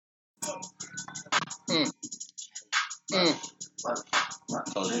Mm. Mm.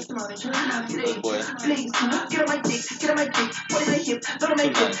 Told you. Boy.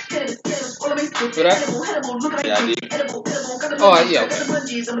 For that? Oh, yeah, okay.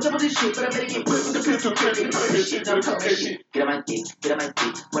 Okay, you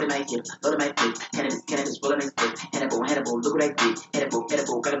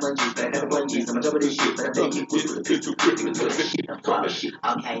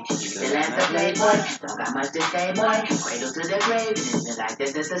still as a playboy, don't got much to say, boy. Cradle to the grave, and it's like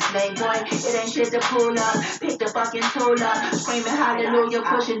this is a slave, boy. It ain't shit to pull up, pick the fucking tool up, screaming hallelujah,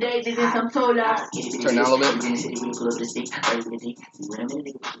 pushing daisies and some tool ups. Turn down a little bit.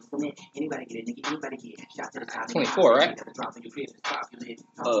 Anybody get a nigga, anybody get shot to the top. 24, right?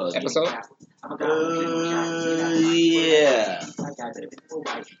 Episode? Yeah.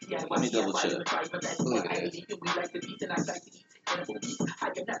 Let me double check. I believe it is.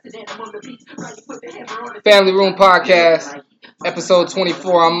 Family Room Podcast, episode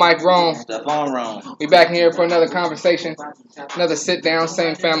 24. I'm Mike Rome. Stephon Rome. We back in here for another conversation, another sit down,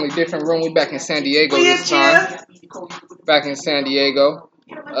 same family, different room. We back in San Diego this time. Back in San Diego.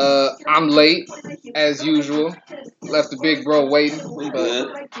 I'm late, as usual. Left the big bro waiting. We good.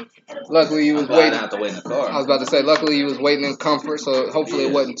 Luckily, you was I waiting. didn't have to wait in the car. I was about to say, luckily, you was waiting in comfort, so hopefully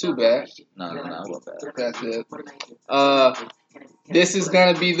it wasn't too bad. No, it wasn't bad. That's good. This is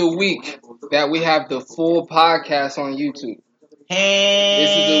going to be the week that we have the full podcast on YouTube. This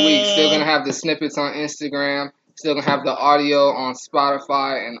is the week. Still going to have the snippets on Instagram. Still going to have the audio on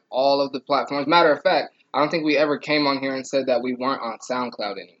Spotify and all of the platforms. Matter of fact, I don't think we ever came on here and said that we weren't on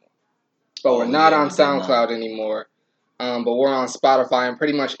SoundCloud anymore. But we're not on SoundCloud anymore. But we're on Spotify and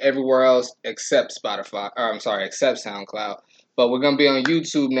pretty much everywhere else except except SoundCloud. But we're going to be on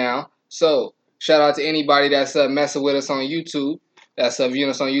YouTube now. So, shout out to anybody that's messing with us on YouTube. That's viewing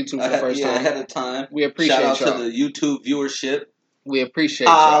us on YouTube for the first time. Ahead of time. We appreciate y'all. Shout out to the YouTube viewership. We appreciate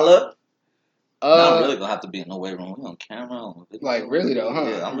y'all. Now I'm really going to have to be in the weight room. We on camera. Like, really though, huh?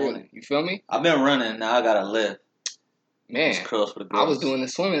 Yeah, I'm really. You feel me? I've been running. Now I got to lift. Man, curls for the I was doing the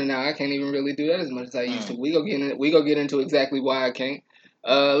swimming and now I can't even really do that as much as I used to. We go get into exactly why I can't.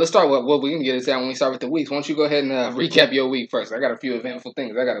 Let's start with what we can get into that when we start with the weeks. Why don't you go ahead and recap your week first? I got a few eventful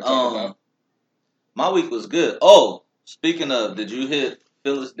things I got to talk about. My week was good. Oh, speaking of, did you hit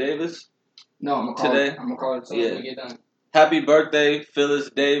Phyllis Davis? No, I'm gonna call it when we get done. Happy birthday, Phyllis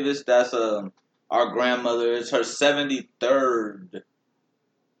Davis. That's our grandmother. It's her 73rd.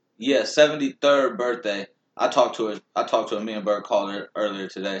 Yeah, 73rd birthday. I talked to her. Me and Bert called her earlier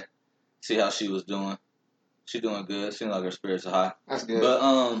today. See how she was doing. She's doing good. Seems like her spirits are high. That's good.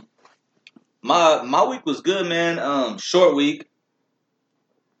 But my week was good, man. Short week.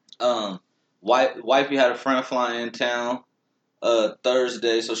 Wifey had a friend flying in town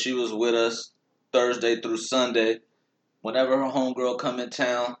Thursday, so she was with us Thursday through Sunday. Whenever her homegirl come in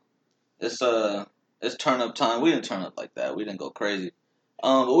town, it's turn up time. We didn't turn up like that. We didn't go crazy.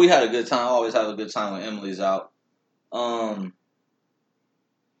 But we had a good time. I always have a good time when Emily's out. I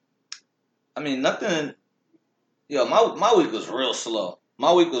mean, nothing. Yo, my week was real slow.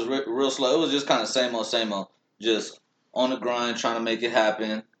 My week was real slow. It was just kind of same old. Just on the grind, trying to make it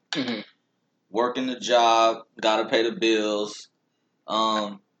happen. Mm-hmm. Working the job, gotta pay the bills.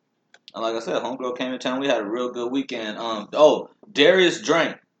 And like I said, homegirl came to town. We had a real good weekend. Darius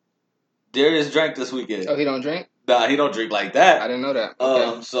drank. Darius drank this weekend. Oh, he don't drink? Nah, he don't drink like that. I didn't know that.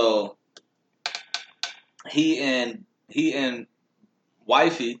 Okay. So he and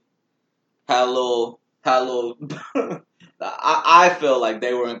wifey had a little. I feel like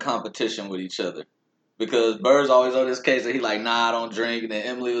they were in competition with each other because Bird's always on this case that he like, nah, I don't drink. And then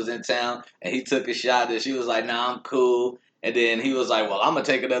Emily was in town and he took a shot and she was like, nah, I'm cool. And then he was like, well, I'm gonna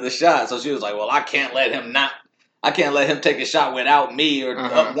take another shot. So she was like, well, I can't let him take a shot without me or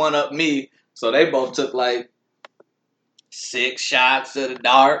one up me. So they both took like 6 shots to the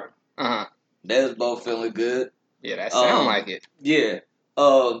dark. They was both feeling good. Yeah, that sound like it. Yeah.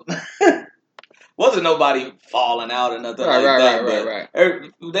 Wasn't nobody falling out or nothing that. Right.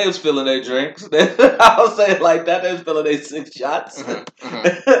 They was feeling their drinks. I'll say it like that. They was feeling their 6 shots.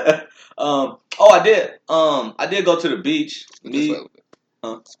 I did. I did go to the beach.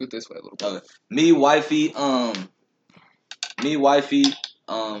 Scoot this way a little bit. Okay. Me, wifey,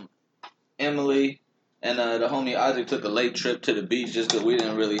 Emily, and the homie Isaac took a late trip to the beach just because we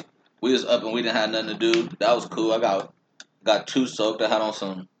was up and we didn't have nothing to do. That was cool. I got too soaked. I had on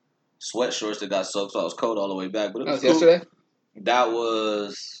some sweat shorts that got soaked, so I was cold all the way back. But it was cool. Yesterday? That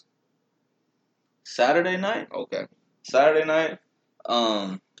was Saturday night. Okay. Saturday night.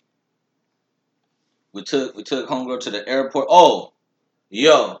 We took homegirl to the airport. Oh,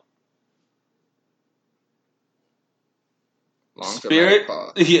 yo. Spirit.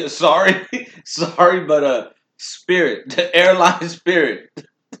 Yeah, sorry, but Spirit, the airline Spirit.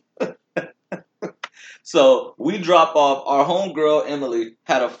 So we drop off. Our homegirl Emily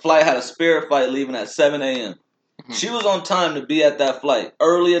had a Spirit flight leaving at 7 a.m. Mm-hmm. She was on time to be at that flight,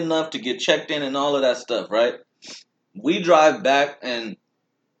 early enough to get checked in and all of that stuff, right? We drive back, and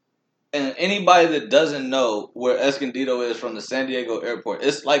anybody that doesn't know where Escondido is from the San Diego airport,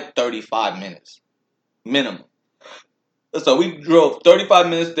 it's like 35 minutes minimum. So we drove 35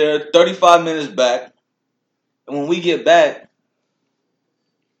 minutes there, 35 minutes back. And when we get back,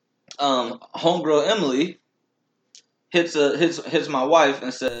 homegirl Emily hits my wife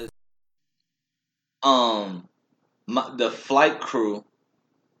and says, the flight crew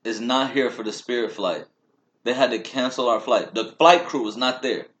is not here for the Spirit flight. They had to cancel our flight. The flight crew was not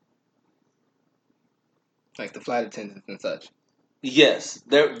there. Like the flight attendants and such. Yes,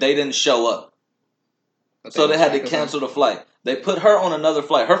 they didn't show up. Okay, so they had to cancel the flight. They put her on another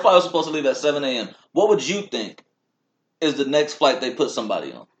flight. Her flight was supposed to leave at 7 a.m. What would you think is the next flight they put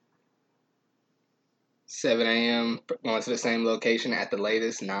somebody on? 7 a.m. going to the same location at the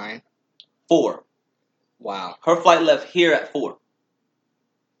latest 9? 4. Wow. Her flight left here at 4.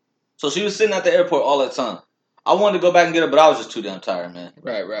 So she was sitting at the airport all that time. I wanted to go back and get her, but I was just too damn tired, man.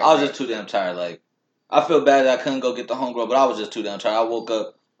 Right. I was just too damn tired. Like, I feel bad that I couldn't go get the homegirl, but I was just too damn tired. I woke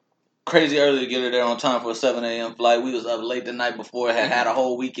up crazy early to get her there on time for a 7 a.m. flight. We was up late the night before, had a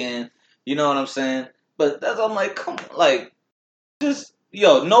whole weekend. You know what I'm saying? But I'm like, come on, like,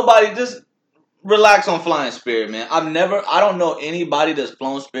 nobody just relax on flying Spirit, man. I don't know anybody that's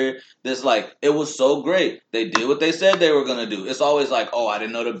flown Spirit that's like, it was so great. They did what they said they were going to do. It's always like, oh, I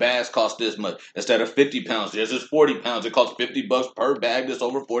didn't know the bags cost this much. Instead of 50 pounds, this is 40 pounds. It costs $50 per bag that's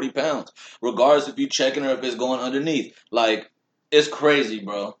over 40 pounds. Regardless if you're checking or if it's going underneath. Like, it's crazy,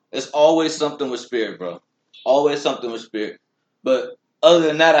 bro. It's always something with Spirit, bro. Always something with Spirit. But other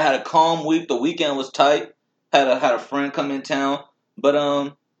than that, I had a calm week. The weekend was tight. Had a friend come in town.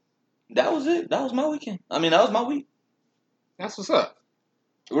 But, that was it. That was my weekend. I mean, that was my week. That's what's up.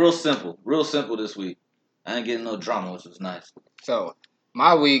 Real simple. Real simple this week. I ain't getting no drama, which was nice. So,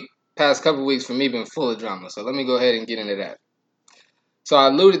 my week, past couple weeks for me, been full of drama. So, let me go ahead and get into that. So, I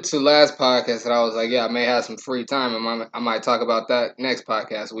alluded to last podcast that I was like, yeah, I may have some free time, and I might talk about that next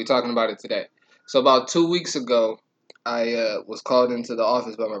podcast. We're talking about it today. So, about 2 weeks ago, I was called into the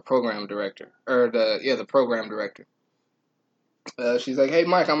office by my program director. The program director. She's like, hey,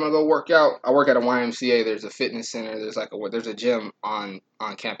 Mike, I'm going to go work out. I work at a YMCA. There's a fitness center. There's a gym on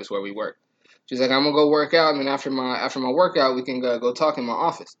campus where we work. She's like, I'm going to go work out, and then after my workout, we can go talk in my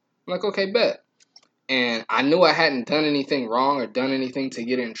office. I'm like, okay, bet. And I knew I hadn't done anything wrong or done anything to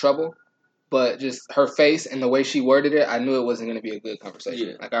get in trouble, but just her face and the way she worded it, I knew it wasn't going to be a good conversation.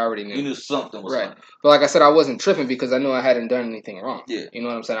 Yeah. Like, I already knew. You knew something was right. But like I said, I wasn't tripping because I knew I hadn't done anything wrong. Yeah. You know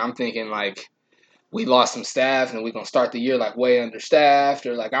what I'm saying? I'm thinking, like, we lost some staff and we're going to start the year like way understaffed,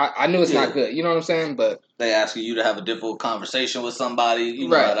 or like I knew it's not good. You know what I'm saying? But they asking you to have a difficult conversation with somebody. You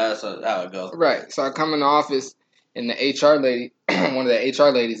know how that's how it goes. Right. So I come in the office and the HR lady, one of the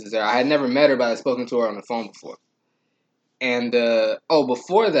HR ladies is there. I had never met her, but I had spoken to her on the phone before. And,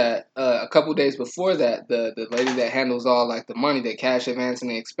 before that, a couple days before that, the lady that handles all like the money, the cash advance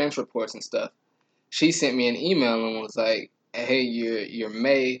and the expense reports and stuff, she sent me an email and was like, hey, your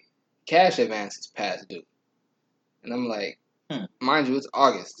May cash advance is past due. And I'm like, mind you, it's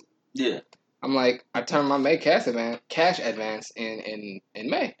August. Yeah. I'm like, I turned my May cash advance in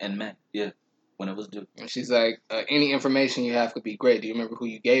May. In May, yeah, when it was due. And she's like, any information you have could be great. Do you remember who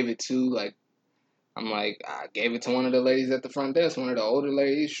you gave it to? Like, I'm like, I gave it to one of the ladies at the front desk, one of the older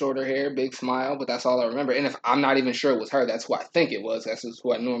ladies, shorter hair, big smile, but that's all I remember. And if I'm not even sure it was her, that's who I think it was. That's just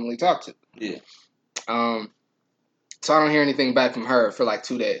who I normally talk to. Yeah. So I don't hear anything back from her for like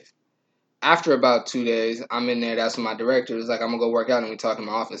 2 days. After about 2 days, I'm in there. That's when my director is like, I'm going to go work out and we talk in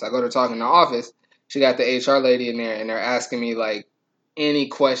my office. I go to talk in the office. She got the HR lady in there and they're asking me like any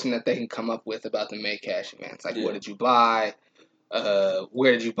question that they can come up with about the May cash advance. Like, what did you buy?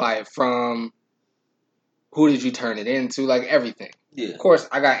 Where did you buy it Who did you turn it into? Like everything. Yeah. Of course,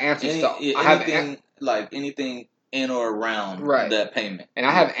 I got answers anything in or around that payment. And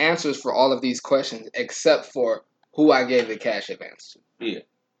I have answers for all of these questions except for who I gave the cash advance to. Yeah.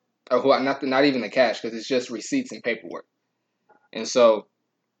 Or who not even the cash, because it's just receipts and paperwork. And so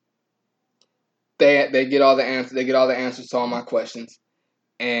they get all the answers. They get all the answers to all my questions,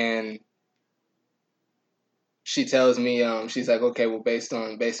 and she tells me, she's like, okay, well, based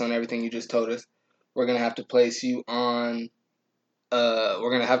on everything you just told us, we're gonna have to place you on paid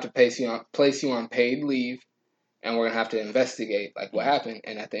leave, and we're gonna have to investigate like what happened.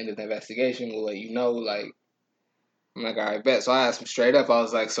 And at the end of the investigation, we'll let you know like I'm like, all right, bet. So I asked him straight up. I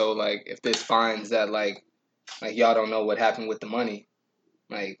was like, so like, if this finds that like y'all don't know what happened with the money,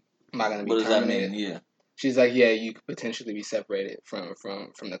 like, am I gonna be terminated? What does that mean? Yeah. She's like, yeah, you could potentially be separated from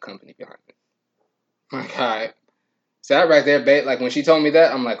the company behind it. I'm like, all right. So that right there, like when she told me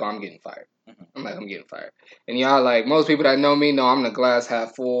that, I'm like, oh, I'm getting fired. I'm like, I'm getting fired. And y'all, like, most people that know me know I'm the glass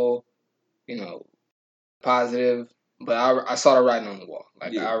half full, you know, positive. But I saw the writing on the wall.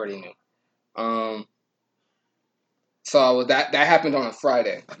 Like, I already knew. So that happened on a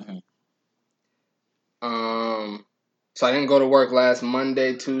Friday. So I didn't go to work last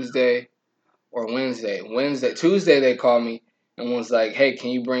Monday, Tuesday, or Wednesday. Tuesday they called me and was like, hey,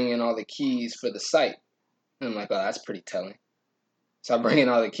 can you bring in all the keys for the site? And I'm like, oh, that's pretty telling. So I bring in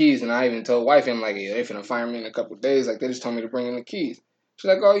all the keys, and I even told wifey, I'm like, yeah, they finna fire me in a couple of days. Like, they just told me to bring in the keys. She's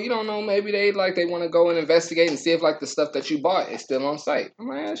like, oh, you don't know, maybe they want to go and investigate and see if like the stuff that you bought is still on site. I'm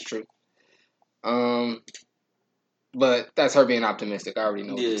like, that's true. But that's her being optimistic. I already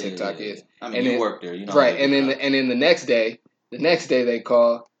know what the TikTok is. I mean, you work there, you know. Right, and then the next day they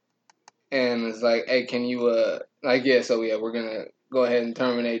call, and it's like, hey, can you we're gonna go ahead and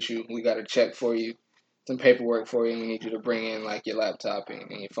terminate you. We got a check for you, some paperwork for you, and we need you to bring in like your laptop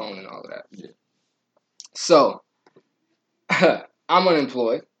and your phone and all of that. Yeah. So I'm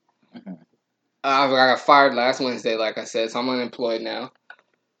unemployed. I got fired last Wednesday, like I said, so I'm unemployed now.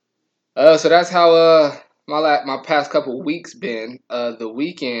 So that's how my past couple weeks been. My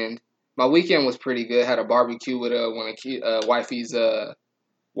weekend was pretty good. Had a barbecue with one of wifey's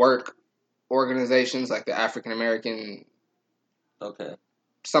work organizations, like the African American,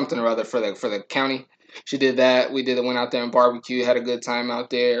 something or other for the county. She did that. We went out there and barbecue. Had a good time out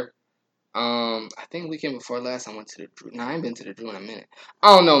there. I think weekend before last I went to the Drew. No, I ain't been to the Drew in a minute.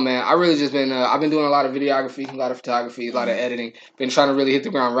 I don't know, man. I really just been I've been doing a lot of videography, a lot of photography, a lot of editing. Been trying to really hit the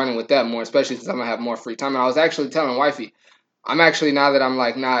ground running with that more, especially since I'm gonna have more free time. And I was actually telling wifey, I'm actually, now that I'm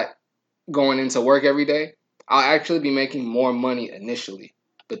like not going into work every day, I'll actually be making more money initially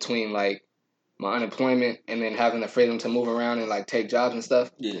between like my unemployment and then having the freedom to move around and like take jobs and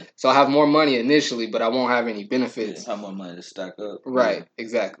stuff. Yeah. So I'll have more money initially, but I won't have any benefits. Have more money to stack up. Right.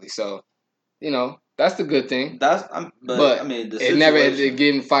 Exactly. So, you know, that's the good thing. But I mean, the situation,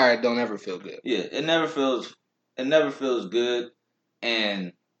 getting fired don't ever feel good. Yeah, it never feels good.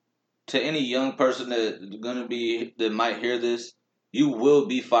 And to any young person that might hear this, you will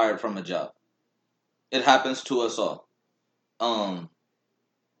be fired from a job. It happens to us all.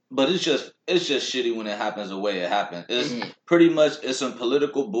 But it's just shitty when it happens the way it happened. It's pretty much, it's some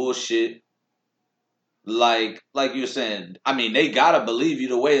political bullshit. Like you're saying, I mean, they gotta believe you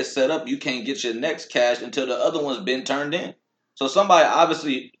the way it's set up. You can't get your next cash until the other one's been turned in. So somebody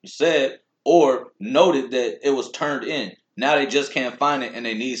obviously said or noted that it was turned in. Now they just can't find it, and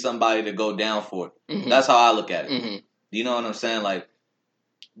they need somebody to go down for it. Mm-hmm. That's how I look at it. You know what I'm saying? Like,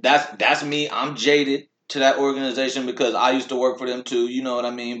 that's me. I'm jaded to that organization because I used to work for them too. You know what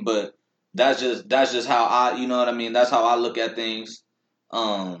I mean? But that's just how I, you know what I mean? That's how I look at things.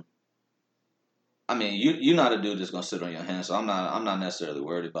 I mean, you're not a dude that's gonna sit on your hands, so I'm not necessarily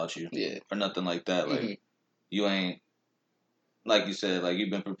worried about you, or nothing like that. Like, you ain't, like you said, like, you've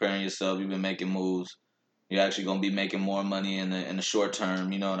been preparing yourself, you've been making moves. You're actually gonna be making more money in the short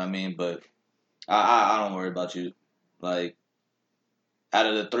term. You know what I mean? But I don't worry about you. Like, out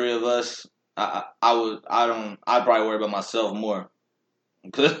of the three of us, I'd probably worry about myself more,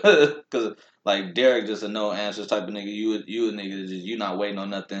 cause like Derek just a no answers type of nigga. You a nigga that just, you not waiting on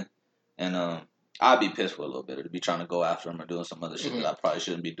nothing, and I'd be pissed for a little bit to be trying to go after him or doing some other shit that I probably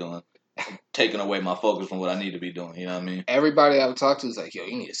shouldn't be doing, taking away my focus from what I need to be doing. You know what I mean? Everybody I've talked to is like, yo,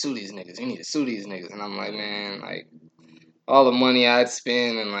 you need to sue these niggas. You need to sue these niggas. And I'm like, man, like, all the money I'd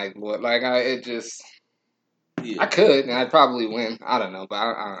spend and like what, like I could and I'd probably win. I don't know, but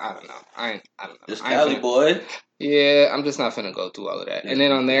I don't know. I don't know. This Cali boy. Yeah, I'm just not finna go through all of that. Yeah. And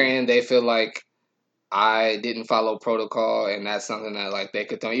then on their end, they feel like I didn't follow protocol, and that's something that like they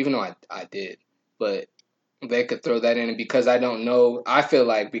could throw, even though I did. But they could throw that in, and because I don't know, I feel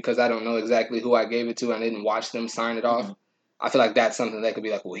like because I don't know exactly who I gave it to and I didn't watch them sign it off, I feel like that's something that could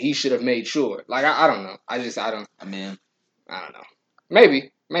be like, well, he should have made sure. Like, I don't know. I don't know.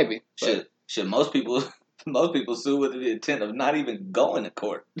 Maybe. Shit, most people sue with the intent of not even going to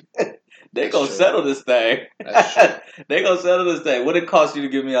court. They gonna settle this thing. That's true. They gonna settle this thing. What it cost you to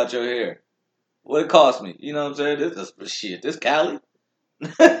get me out your hair? What it cost me? You know what I'm saying? This Cali.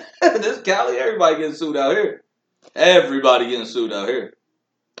 This Cali, everybody getting sued out here. Everybody getting sued out here.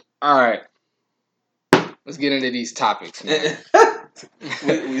 All right. Let's get into these topics, man.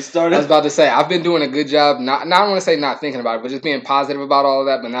 we started. I was about to say, I've been doing a good job, I don't want to say not thinking about it, but just being positive about all of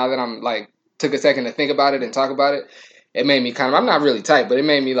that. But now that I'm, like, took a second to think about it and talk about it, it made me I'm not really tight, but it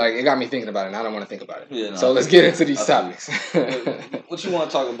made me it got me thinking about it, and I don't want to think about it. Yeah, no, so let's get into these topics. What you want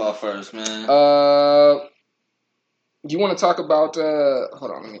to talk about first, man? You want to talk about,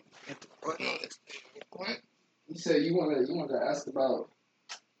 hold on, let me hit the button on this. What? You said you want to ask about,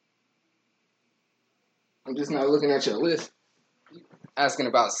 I'm just not looking at your list. Asking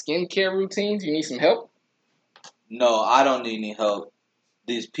about skincare routines. You need some help? No, I don't need any help.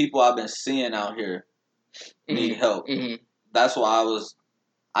 These people I've been seeing out here need help. Mm-hmm. That's why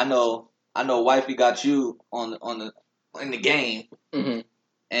I know wifey got you in the game,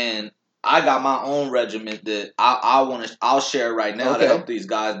 and I got my own regimen that I'll share right now to help these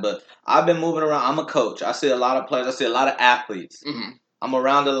guys. But I've been moving around. I'm a coach. I see a lot of players. I see a lot of athletes. I'm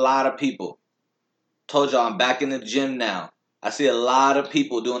around a lot of people. Told y'all I'm back in the gym now. I see a lot of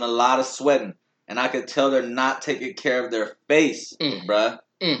people doing a lot of sweating, and I can tell they're not taking care of their face, bruh.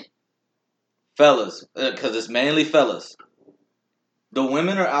 Fellas, because it's mainly fellas. The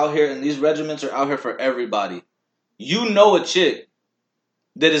women are out here, and these regiments are out here for everybody. You know a chick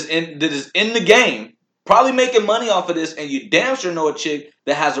that is in the game, probably making money off of this, and you damn sure know a chick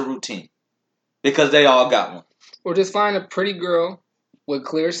that has a routine because they all got one. Or just find a pretty girl with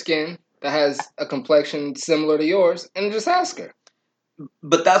clear skin that has a complexion similar to yours, and just ask her.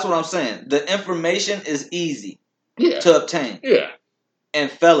 But that's what I'm saying. The information is easy to obtain. Yeah.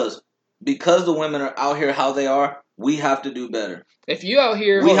 And fellas, because the women are out here how they are, we have to do better. If you out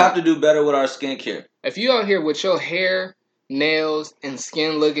here... We have to do better with our skincare. If you out here with your hair, nails, and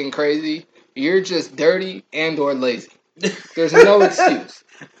skin looking crazy, you're just dirty and or lazy. There's no excuse.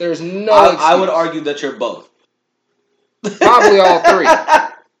 There's no excuse. I would argue that you're both. Probably all three.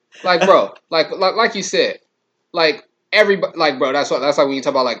 Bro, like you said, everybody, bro, that's like when you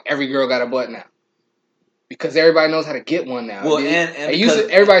talk about every girl got a butt now, because everybody knows how to get one now. Well,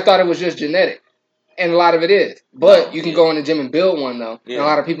 everybody thought it was just genetic, and a lot of it is. But you can go in the gym and build one though, and a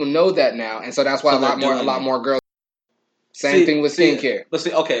lot of people know that now, and so that's why a lot more girls. Same thing with skincare. But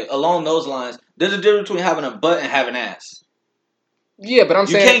okay, along those lines, there's a difference between having a butt and having ass. Yeah, but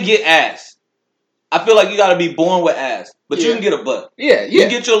you can't get ass. I feel like you got to be born with ass, but you can get a butt. Yeah. You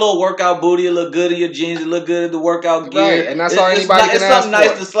get your little workout booty, it look good in your jeans, it look good in the workout gear. Right, and that's all anybody can ask for. It's something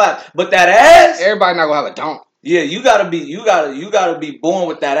nice to slap, but that ass, everybody not gonna have a donk. Yeah, you gotta be born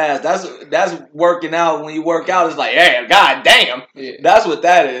with that ass. That's working out. When you work out, it's like, hey, god damn, that's what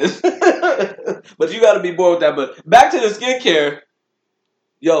that is. But you gotta be born with that. But back to the skincare,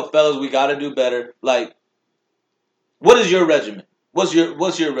 yo, fellas, we gotta do better. What is your regimen? What's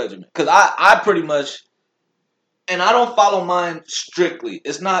your regimen? Because I pretty much, and I don't follow mine strictly.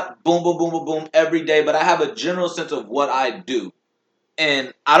 It's not boom, boom, boom, boom, boom every day, but I have a general sense of what I do.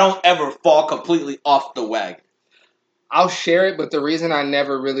 And I don't ever fall completely off the wagon. I'll share it, but the reason I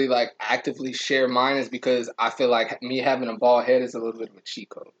never really actively share mine is because I feel like me having a bald head is a little bit of a cheat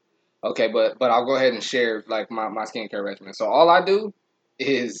code. Okay, but I'll go ahead and share my skincare regimen. So all I do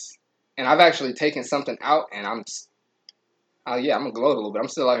is, and I've actually taken something out, and I'm gonna gloat a little bit. I'm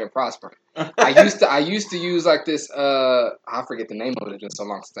still out here prospering. I used to use this. I forget the name of it. It's been so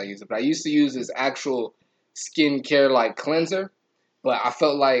long since I used it. But I used to use this actual skincare cleanser. But I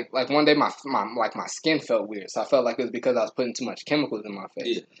felt like one day my skin felt weird. So I felt like it was because I was putting too much chemicals in my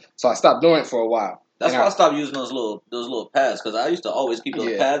face. Yeah. So I stopped doing it for a while. That's why I stopped using those little pads, because I used to always keep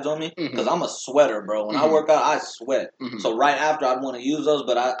those pads on me, because I'm a sweater, bro. When I work out, I sweat. So right after, I'd want to use those,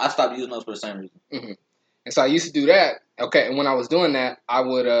 but I stopped using those for the same reason. And so I used to do that. Okay, and when I was doing that, I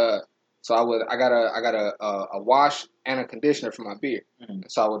got a wash and a conditioner for my beard.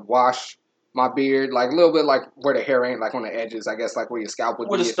 So I would wash my beard a little bit where the hair ain't, on the edges, I guess, where your scalp would be.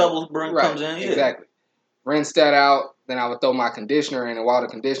 Where the stubble comes in, yeah. Exactly. Rinse that out, then I would throw my conditioner in, and while the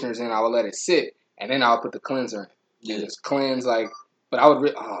conditioner's in, I would let it sit, and then I would put the cleanser in. Yeah. And just cleanse, but I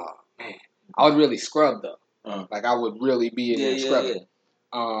would I would really scrub though. I would really be in there scrubbing.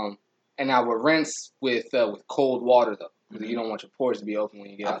 Yeah. And I would rinse with cold water though, because you don't want your pores to be open when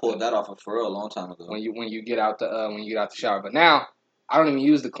you get out. I pulled that off of for real a long time ago. When you get out the shower, but now I don't even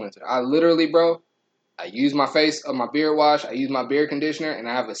use the cleanser. I literally, bro, I use my beard wash, I use my beard conditioner, and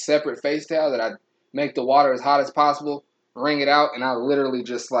I have a separate face towel that I make the water as hot as possible, wring it out, and I literally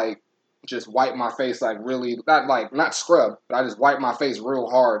just wipe my face really, not scrub, but I just wipe my face real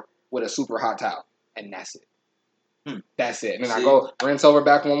hard with a super hot towel, and that's it. That's it. And then I go rinse over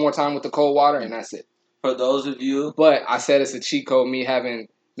back one more time with the cold water, and that's it. For those of you, but I said it's a cheat code. Me having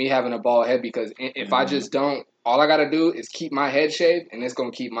a bald head, because if I just don't all I gotta do is keep my head shaved, and it's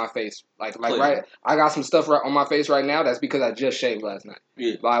gonna keep my face like Clean. right. I got some stuff right on my face right now. That's because I just shaved last night.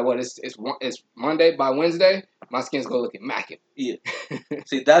 Yeah. By what it's Monday. By Wednesday, my skin's gonna look immaculate. Yeah.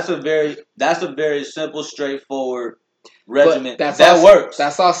 See, that's a very simple, straightforward regimen. That works.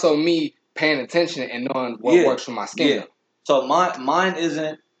 That's also me paying attention and knowing what works for my skin. Yeah. So mine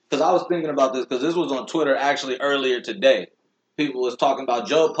isn't, because I was thinking about this because this was on Twitter actually earlier today. People was talking about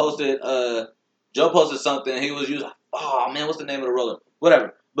Joe posted something. He was using, oh man, what's the name of the roller?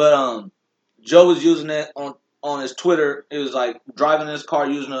 Whatever. But Joe was using it on his Twitter. It was like driving his car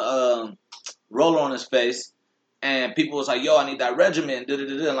using a roller on his face. And people was like, yo, I need that regimen.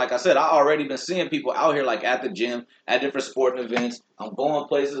 And like I said, I already been seeing people out here like at the gym, at different sporting events. I'm going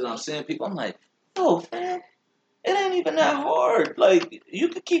places and I'm seeing people. I'm like, yo, man, it ain't even that hard. Like, you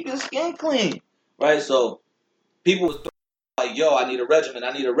could keep your skin clean. Right? So people was like, yo, I need a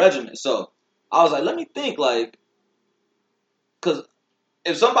regimen. So I was like, let me think, like, because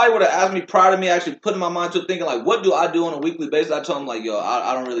if somebody would have asked me prior to me actually putting my mind to thinking, like, what do I do on a weekly basis? I told them, like, yo,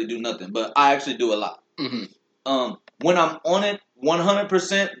 I don't really do nothing. But I actually do a lot. Mm-hmm. When I'm on it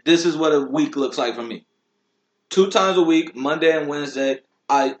 100%, this is what a week looks like for me. 2 times a week, Monday and Wednesday,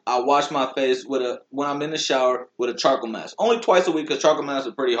 I wash my face when I'm in the shower with a charcoal mask. Only twice a week because charcoal masks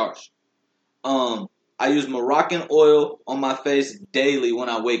are pretty harsh. I use Moroccan oil on my face daily when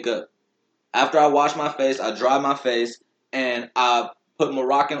I wake up. After I wash my face, I dry my face, and I put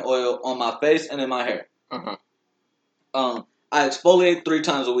Moroccan oil on my face and in my hair. Uh-huh. I exfoliate 3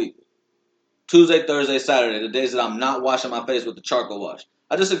 times a week. Tuesday, Thursday, Saturday, the days that I'm not washing my face with the charcoal wash.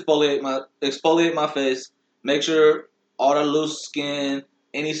 I just exfoliate my face, make sure all the loose skin,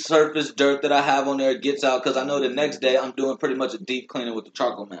 any surface dirt that I have on there gets out, because I know the next day I'm doing pretty much a deep cleaning with the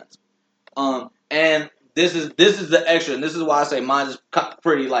charcoal mask. And this is the extra, and this is why I say mine is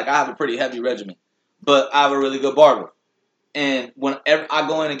pretty, like, I have a pretty heavy regimen. But I have a really good barber. And whenever I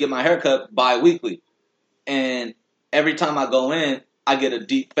go in and get my hair cut bi-weekly, and every time I go in, I get a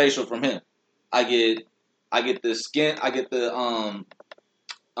deep facial from him. I get the skin, I get the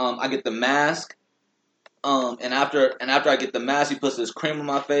mask. And after I get the mask, he puts this cream on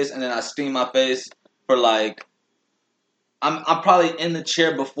my face, and then I steam my face for like, I'm probably in the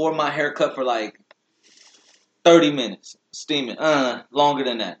chair before my haircut for like 30 minutes steaming. Longer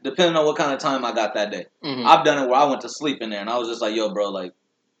than that, depending on what kind of time I got that day. Mm-hmm. I've done it where I went to sleep in there, and I was just like, yo, bro, like,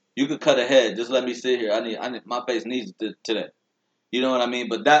 you could cut ahead. Just let me sit here. I need my face needs it today. You know what I mean?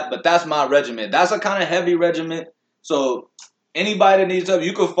 But that's my regimen. That's a kind of heavy regimen. So anybody that needs help,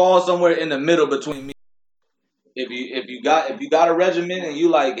 you could fall somewhere in the middle between me. If you got a regimen and you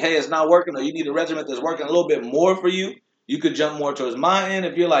like, hey, it's not working, or you need a regimen that's working a little bit more for you, you could jump more towards my end.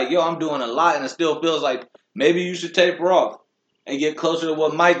 If you're like, yo, I'm doing a lot and it still feels like maybe you should taper off and get closer to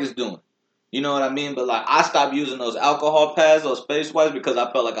what Mike is doing. You know what I mean? But like, I stopped using those alcohol pads, those face wipes, because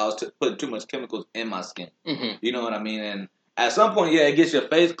I felt like I was putting too much chemicals in my skin. Mm-hmm. You know what I mean? And at some point, yeah, it gets your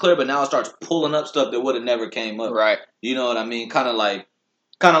face clear, but now it starts pulling up stuff that would have never came up. Right. You know what I mean? Kind of like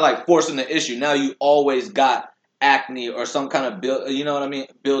forcing the issue. Now you always got acne or some kind of build. You know what I mean?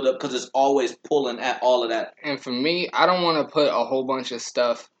 Build up, because it's always pulling at all of that. And for me, I don't want to put a whole bunch of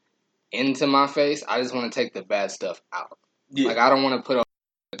stuff into my face. I just want to take the bad stuff out. Yeah. Like, I don't want to put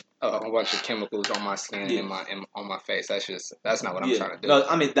a whole bunch of chemicals on my skin and on my face. That's not what I'm trying to do. No,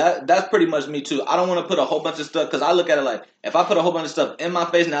 I mean that's pretty much me too. I don't want to put a whole bunch of stuff, because I look at it like, if I put a whole bunch of stuff in my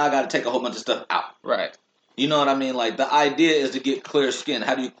face, now I got to take a whole bunch of stuff out. Right. You know what I mean? Like, the idea is to get clear skin.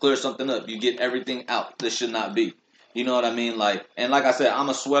 How do you clear something up? You get everything out that should not be. You know what I mean? Like, and like I said, I'm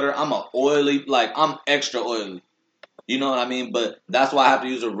a sweater. I'm I'm extra oily. You know what I mean? But that's why I have to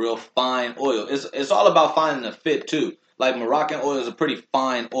use a real fine oil. It's all about finding the fit too. Like, Moroccan oil is a pretty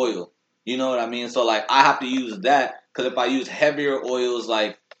fine oil. You know what I mean? So like, I have to use that, because if I use heavier oils,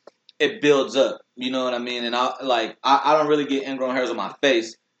 like, it builds up. You know what I mean? And I don't really get ingrown hairs on my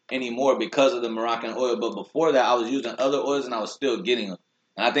face anymore because of the Moroccan oil. But before that, I was using other oils and I was still getting them.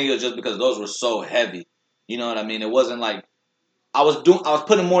 And I think it was just because those were so heavy. You know what I mean? It wasn't like I was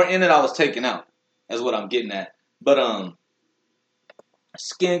putting more in it, I was taking out. That's what I'm getting at. But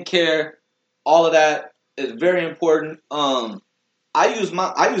skincare, all of that is very important. I use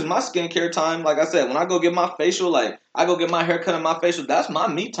my skincare time, like I said, when I go get my facial, like, I go get my hair cut and my facial, that's my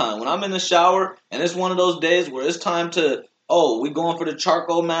me time. When I'm in the shower and it's one of those days where it's time to, we going for the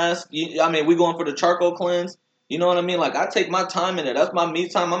charcoal mask. We going for the charcoal cleanse. You know what I mean? Like, I take my time in it. That's my me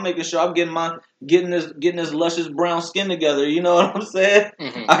time. I'm making sure I'm getting this luscious brown skin together. You know what I'm saying?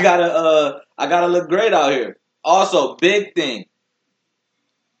 Mm-hmm. I gotta look great out here. Also, big thing.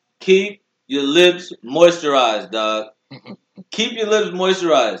 Keep your lips moisturized, dog. Keep your lips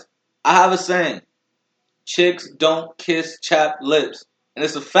moisturized. I have a saying. chicks don't kiss chapped lips. And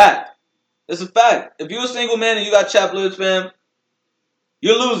it's a fact. It's a fact. If you're a single man and you got chapped lips, fam,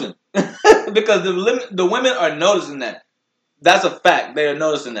 you're losing. Because the women are noticing that. That's a fact. They are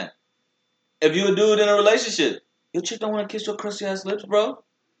noticing that. If you're a dude in a relationship, your chick don't want to kiss your crusty ass lips, bro.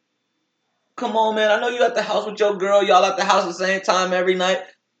 Come on, man. I know you at the house with your girl. Y'all at the house at the same time every night.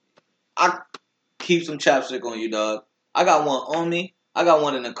 I keep some chapstick on you, dog. I got one on me. I got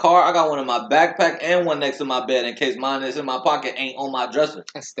one in the car. I got one in my backpack and one next to my bed in case mine is in my pocket ain't on my dresser.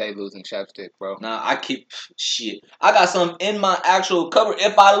 I stay losing chapstick, bro. Nah, I keep shit. I got some in my actual cupboard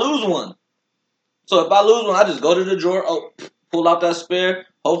if I lose one. So if I lose one, I just go to the drawer, pull out that spare.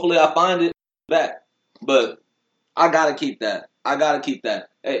 Hopefully I find it back. But I gotta keep that. I gotta keep that.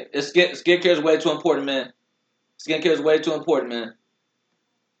 Hey, skincare is way too important, man. Skincare is way too important, man.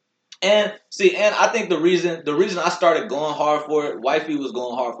 And I think the reason I started going hard for it, wifey was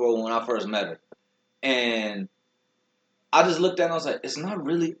going hard for it when I first met her. And I just looked at it and I was like, it's not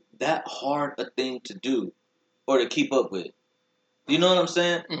really that hard a thing to do or to keep up with. You know what I'm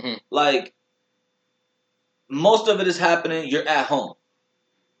saying? Mm-hmm. Like, most of it is happening, you're at home.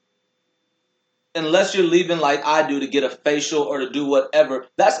 Unless you're leaving like I do to get a facial or to do whatever,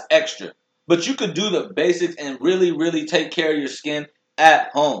 that's extra. But you could do the basics and really, really take care of your skin at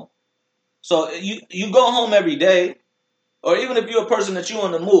home. So you go home every day, or even if you're a person that you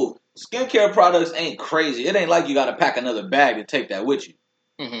on the move, skincare products ain't crazy. It ain't like you got to pack another bag to take that with you.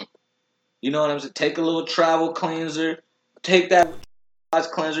 Mm-hmm. You know what I'm saying? Take a little travel cleanser. Take that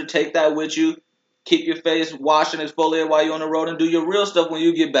cleanser. Take that with you. Keep your face washed and exfoliated while you're on the road and do your real stuff when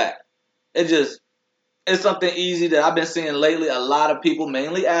you get back. It's something easy that I've been seeing lately. A lot of people,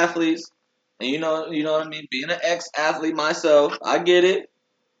 mainly athletes, and you know what I mean? Being an ex-athlete myself, I get it.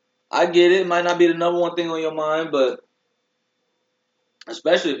 It might not be the number one thing on your mind, but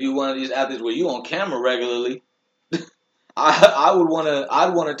especially if you're one of these athletes where you on camera regularly, I'd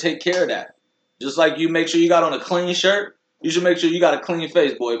want to take care of that. Just like you make sure you got on a clean shirt, you should make sure you got a clean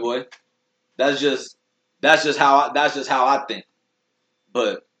face, boy. That's just how I think.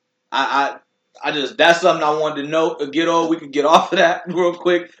 But I that's something I wanted to know. Get on. We could get off of that real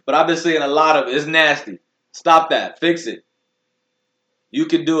quick. But I've been seeing a lot of it. It's nasty. Stop that. Fix it. You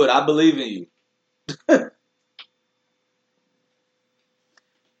can do it. I believe in you.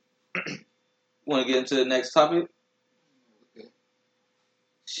 Want to get into the next topic? Okay.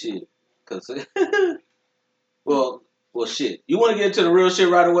 Shit. Well, shit. You want to get into the real shit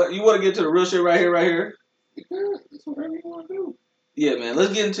right away? You want to get to the real shit right here? Yeah, that's whatever you want to do. Yeah, man.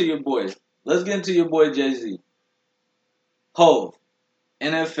 Let's get into your boy. Let's get into your boy Jay-Z. Hov,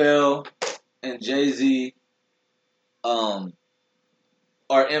 NFL, and Jay-Z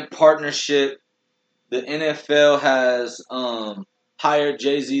are in partnership. The NFL has hired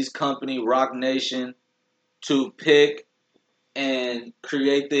Jay-Z's company, Rock Nation, to pick and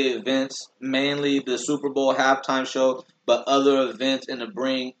create the events, mainly the Super Bowl halftime show, but other events, and to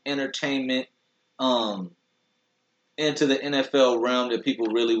bring entertainment into the NFL realm that people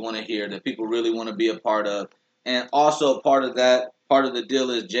really want to hear, that people really want to be a part of. And also part of the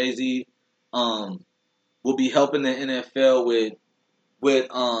deal is Jay-Z will be helping the NFL with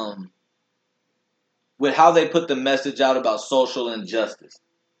how they put the message out about social injustice.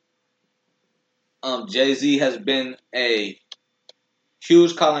 Jay-Z has been a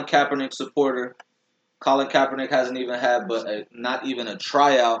huge Colin Kaepernick supporter. Colin Kaepernick hasn't even had not even a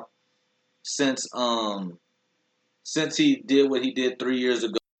tryout since he did what he did 3 years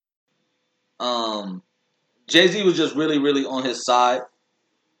ago. Jay-Z was just really, really on his side,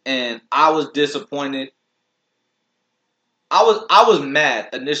 and I was disappointed. I was mad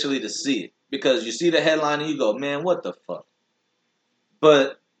initially to see it because you see the headline and you go, man, what the fuck?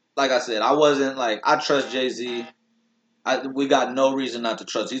 But like I said, I trust Jay-Z. We got no reason not to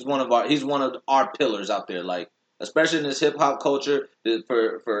trust. He's one of our pillars out there, like especially in this hip hop culture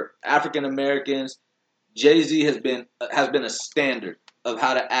for African Americans. Jay-Z has been a standard of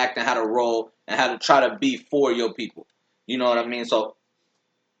how to act and how to roll and how to try to be for your people. You know what I mean? So,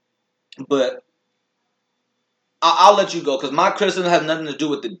 but I'll let you go because my criticism has nothing to do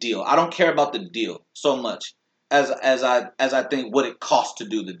with the deal. I don't care about the deal so much as I think what it costs to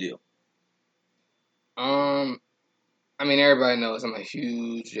do the deal. I mean, everybody knows I'm a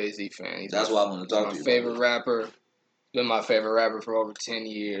huge Jay-Z fan. That's why I want to talk to you. My favorite rapper. Been my favorite rapper for over 10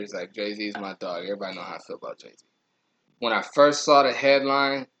 years. Like, Jay-Z is my dog. Everybody know how I feel about Jay-Z. When I first saw the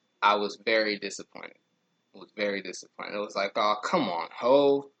headline, I was very disappointed. It was like, oh, come on,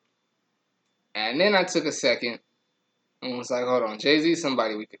 Hov. And then I took a second and was like, hold on. Jay-Z's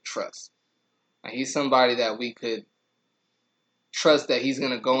somebody we could trust. Like, he's somebody that we could trust that he's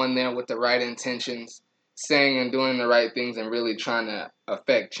going to go in there with the right intentions saying and doing the right things and really trying to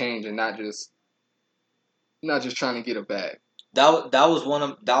affect change and not just trying to get a bag. That was one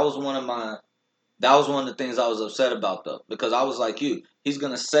of the things I was upset about though, because I was like you. He's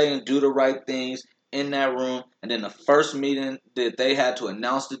gonna say and do the right things in that room, and then the first meeting that they had to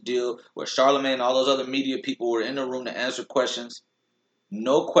announce the deal, where Charlamagne and all those other media people were in the room to answer questions.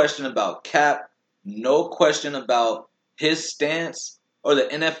 No question about Cap. No question about his stance or the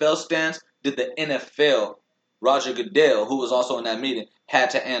NFL stance. Did the NFL, Roger Goodell, who was also in that meeting,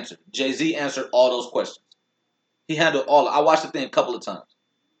 had to answer. Jay-Z answered all those questions. He handled all. I watched the thing a couple of times.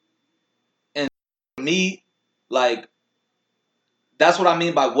 And me, like, that's what I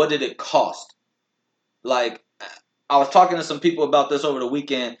mean by what did it cost? Like, I was talking to some people about this over the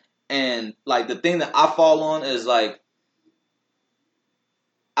weekend, and, like, the thing that I fall on is, like,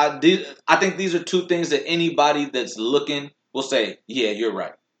 I think these are two things that anybody that's looking will say, yeah, you're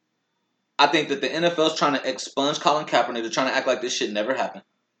right. I think that the NFL's trying to expunge Colin Kaepernick. They're trying to act like this shit never happened.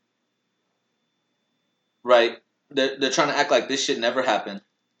 Right? They're trying to act like this shit never happened.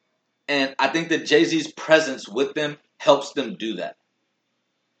 And I think that Jay-Z's presence with them helps them do that.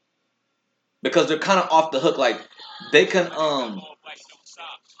 Because they're kind of off the hook. Like, they can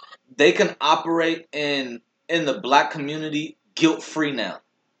operate in the black community guilt-free now.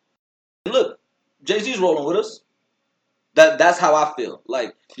 Look, Jay-Z's rolling with us. That's how I feel.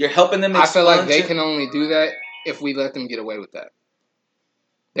 Like, you're helping them expunge. I feel like they can only do that if we let them get away with that.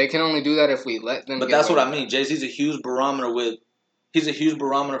 They can only do that if we let them. But that's what I mean. Jay-Z's a huge barometer he's a huge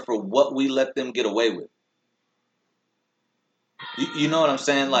barometer for what we let them get away with. You know what I'm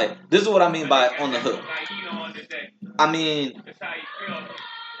saying? Like, this is what I mean by on the hook. I mean,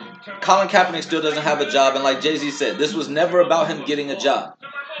 Colin Kaepernick still doesn't have a job, and like Jay-Z said, this was never about him getting a job.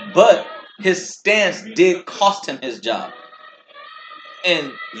 But his stance did cost him his job.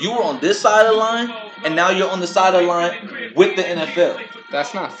 And you were on this side of the line, and now you're on the side of the line with the NFL.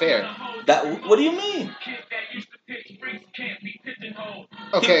 That's not fair. What do you mean?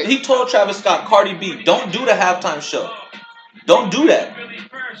 Okay. He told Travis Scott, Cardi B, don't do the halftime show. Don't do that.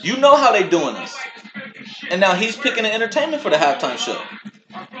 You know how they doing this. And now he's picking the entertainment for the halftime show.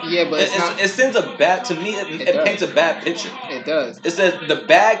 Yeah, but it sends a bad, to me, it paints a bad picture. It does. It says the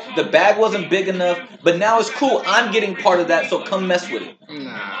bag wasn't big enough, but now it's cool. I'm getting part of that, so come mess with it.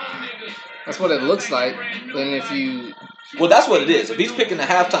 Nah. That's what it looks like. Then if you... Well, that's what it is. If he's picking the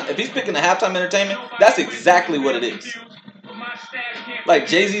halftime entertainment, that's exactly what it is. Like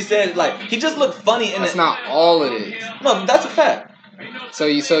Jay-Z said, like, he just looked funny in it. That's not all it is. No, that's a fact. So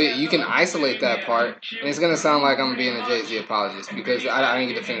you can isolate that part, and it's gonna sound like I'm being a Jay-Z apologist because I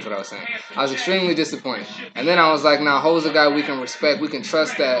didn't get to finish what I was saying. I was extremely disappointed, and then I was like, "Nah, Ho's a guy we can respect. We can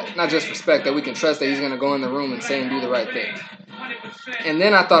trust that. Not just respect that. We can trust that he's gonna go in the room and say and do the right thing." And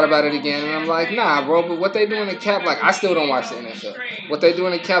then I thought about it again, and I'm like, "Nah, bro. But what they do in the Cap, like, I still don't watch the NFL. What they do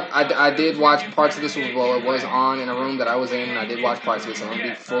in the Cap, I did watch parts of the Super Bowl. It was on in a room that I was in, and I did watch parts of it. So I'm gonna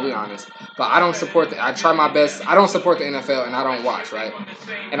be fully honest. But I don't support I try my best. I don't support the NFL, and I don't watch, right?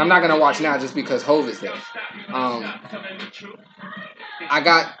 And I'm not gonna watch now just because Hov is there. I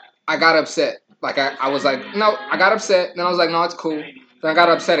got upset. Like I was like, no, I got upset. Then I was like, no, it's cool. Then I got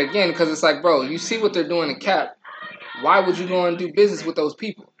upset again because it's like, bro, you see what they're doing in Cap. Why would you go and do business with those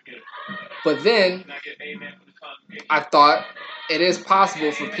people? But then I thought it is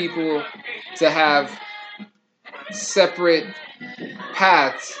possible for people to have separate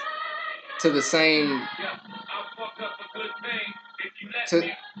paths to the same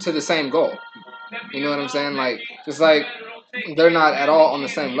to the same goal. You know what I'm saying? Like, it's like they're not at all on the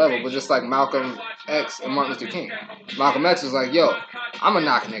same level, but just like Malcolm X and Martin Luther King. Malcolm X was like, yo, I'm gonna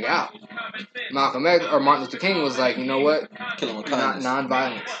knock a nigga out. Malcolm X or Martin Luther King was like, you know what? Kill him with kindness.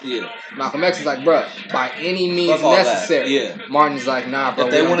 Non-violence. Yeah. Malcolm X is like, bruh, by any means necessary. Yeah. Martin's like, nah, bro.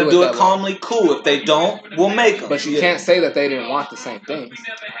 If they want to do it calmly, cool. If they don't, we'll make them. But you can't say that they didn't want the same things.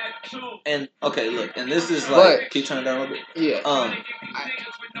 And okay, look, and this is like, but, keep turning down a little bit. Yeah.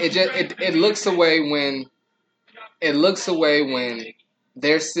 It looks away when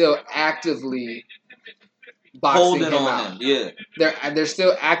they're still actively boxing him out. Yeah. They're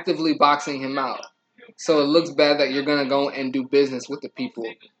still actively boxing him out. So it looks bad that you're gonna go and do business with the people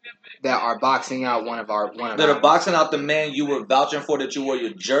that are boxing out one of are boxing out the man you were vouching for, that you wore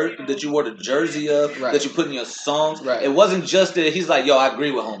the jersey of, right, that you put in your songs. Right. It wasn't just that he's like, yo, I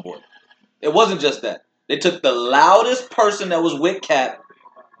agree with homeboy. It wasn't just that. They took the loudest person that was with Cap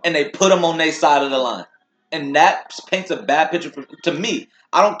and they put him on their side of the line. And that paints a bad picture to me.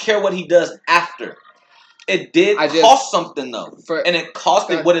 I don't care what he does after. It did cost something though, and it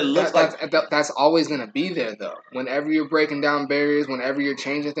costed what it looks like. That's always going to be there though. Whenever you're breaking down barriers, whenever you're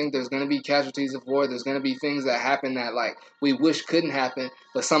changing things, there's going to be casualties of war. There's going to be things that happen that like we wish couldn't happen,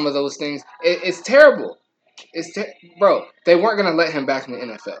 but some of those things, it's terrible. Bro, they weren't going to let him back in the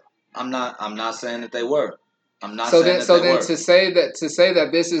NFL. I'm not saying that they were. I'm not so saying then, that they were. To say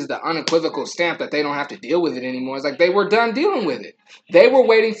that this is the unequivocal stamp that they don't have to deal with it anymore, it's like they were done dealing with it. They were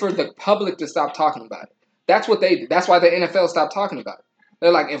waiting for the public to stop talking about it. That's what they did. That's why the NFL stopped talking about it.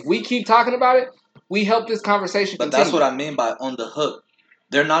 They're like, if we keep talking about it, we help this conversation continue. But that's what I mean by on the hook.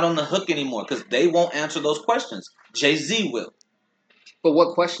 They're not on the hook anymore because they won't answer those questions. Jay-Z will. But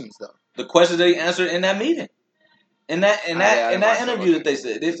what questions though? The questions that he answered in that meeting, in that interview that they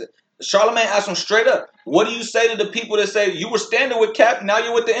said. Charlamagne asked him straight up, "What do you say to the people that say you were standing with Cap, now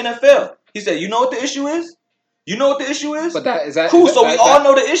you're with the NFL?" He said, "You know what the issue is? You know what the issue is?" But that is that cool. So we all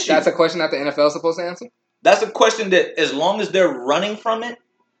know the issue. That's a question that the NFL is supposed to answer. That's a question that, as long as they're running from it,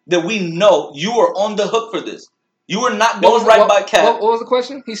 that we know you are on the hook for this. You are not doing right by Cap. What was the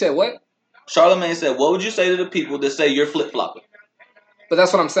question? He said what? Charlamagne said, "What would you say to the people that say you're flip-flopping?" But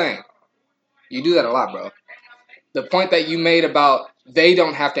that's what I'm saying. You do that a lot, bro. The point that you made about they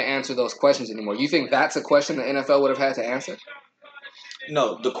don't have to answer those questions anymore. You think that's a question the NFL would have had to answer?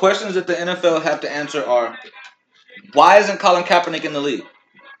 No. The questions that the NFL have to answer are, why isn't Colin Kaepernick in the league?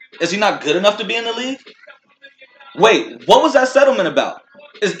 Is he not good enough to be in the league? Wait, what was that settlement about?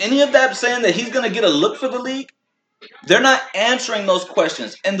 Is any of that saying that he's going to get a look for the league? They're not answering those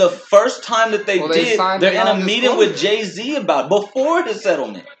questions. And the first time that they're in a meeting with Jay-Z about before the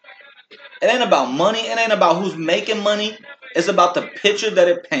settlement. It ain't about money. It ain't about who's making money. It's about the picture that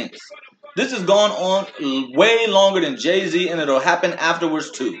it paints. This has gone on way longer than Jay-Z, and it'll happen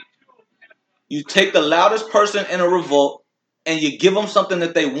afterwards too. You take the loudest person in a revolt, and you give them something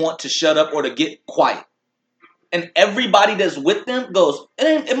that they want to shut up or to get quiet. And everybody that's with them goes,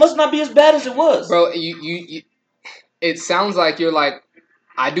 it must not be as bad as it was. Bro, you it sounds like you're like,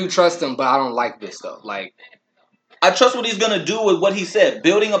 I do trust him, but I don't like this though. Like, I trust what he's going to do with what he said,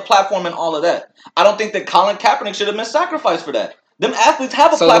 building a platform and all of that. I don't think that Colin Kaepernick should have been sacrificed for that. Them athletes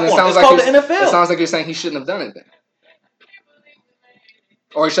have a platform. It's called the NFL. It sounds like you're saying he shouldn't have done it then.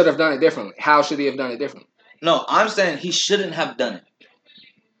 Or he should have done it differently. How should he have done it differently? No, I'm saying he shouldn't have done it.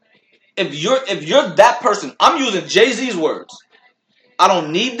 If you're that person, I'm using Jay-Z's words. I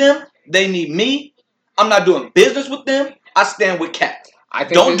don't need them. They need me. I'm not doing business with them. I stand with Cap.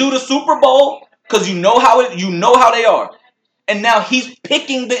 Don't do the Super Bowl because you know how they are. And now he's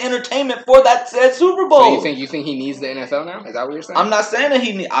picking the entertainment for that said Super Bowl. So you think he needs the NFL now? Is that what you're saying? I'm not saying that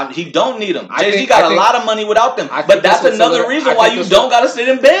he don't need them. Jay-Z got a lot of money without them. But that's another reason why you don't got to sit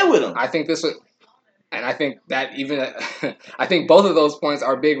in bed with them. I think this would... And I think that I think both of those points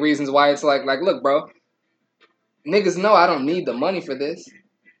are big reasons why it's like, look, bro, niggas know I don't need the money for this.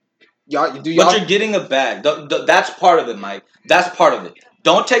 But you're getting a bag. That's part of it, Mike. That's part of it.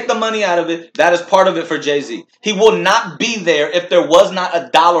 Don't take the money out of it. That is part of it for Jay-Z. He will not be there if there was not a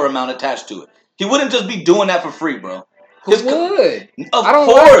dollar amount attached to it. He wouldn't just be doing that for free, bro. Who would? I don't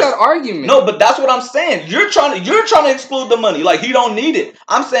like that argument. No, but that's what I'm saying. You're trying to exclude the money. Like, he don't need it.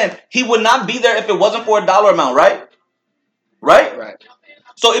 I'm saying he would not be there if it wasn't for a dollar amount, right? Right.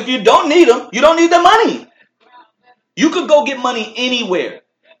 So if you don't need him, you don't need the money. You could go get money anywhere.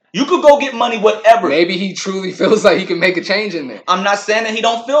 You could go get money whatever. Maybe he truly feels like he can make a change in there. I'm not saying that he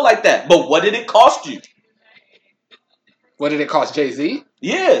don't feel like that. But what did it cost you? What did it cost Jay-Z?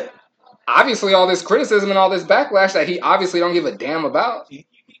 Yeah. Obviously, all this criticism and all this backlash that he obviously don't give a damn about.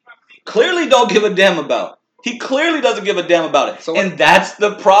 Clearly don't give a damn about. He clearly doesn't give a damn about it. And that's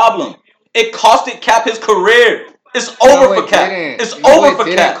the problem. It costed Cap his career. It's over for Cap. It's over for Cap.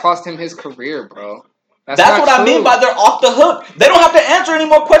 It didn't cost him his career, bro. That's what I mean by they're off the hook. They don't have to answer any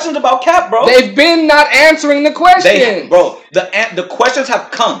more questions about Cap, bro. They've been not answering the questions. The questions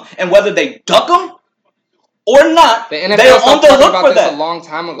have come. And whether they duck them or not, the NFL they are on the hook about for that. A long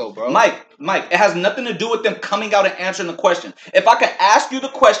time ago, bro. Mike, it has nothing to do with them coming out and answering the question. If I could ask you the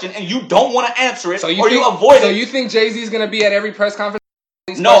question and you don't want to answer it, you avoid it. So you think Jay-Z's going to be at every press conference?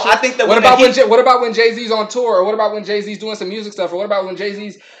 No, questions? I think that. What about when Jay-Z's on tour, or what about when Jay-Z's doing some music stuff, or what about when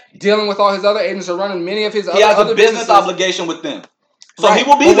Jay-Z's dealing with all his other agents or running many of his other businesses? He has a business obligation with them. So he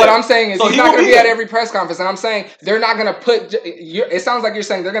will be there. What I'm saying is he's not going to be at every press conference. And I'm saying they're not going to put... It sounds like you're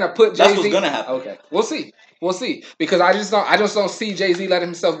saying they're going to put Jay-Z... That's what's going to happen. Okay. We'll see. Because I just don't see Jay-Z letting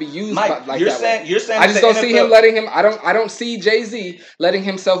himself be used Mike, like you're that saying, way. You're saying I just don't see him letting him... I don't see Jay-Z letting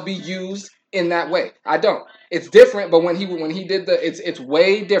himself be used in that way. I don't. It's different, but when he did it's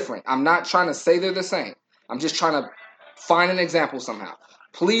way different. I'm not trying to say they're the same. I'm just trying to find an example somehow.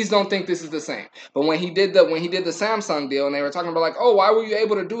 Please don't think this is the same. But when he did the Samsung deal, and they were talking about like, oh, why were you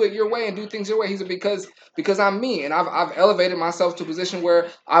able to do it your way and do things your way? He said because I'm me, and I've elevated myself to a position where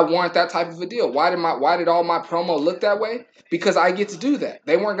I want that type of a deal. Why did all my promo look that way? Because I get to do that.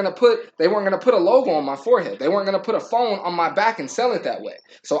 They weren't gonna put a logo on my forehead. They weren't gonna put a phone on my back and sell it that way.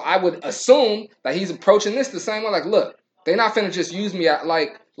 So I would assume that he's approaching this the same way. Like, look, they're not finna just use me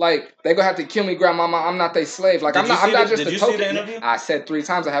like they gonna have to kill me, grandmama. I'm not their slave. Like I'm not just a token. Did you see the interview? I said 3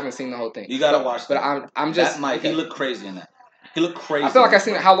 times. I haven't seen the whole thing. You gotta watch that. But I'm just that Mike. Okay. He looked crazy in that. He looked crazy. I feel like I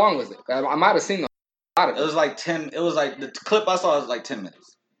seen it. How long was it? I might have seen a lot of it. It was like 10. It was like the clip I saw was like 10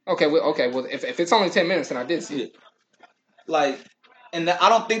 minutes. Okay. Well, if it's only 10 minutes, then I did see it. Like, and I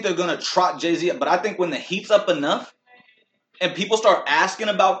don't think they're gonna trot Jay-Z, but I think when the heat's up enough, and people start asking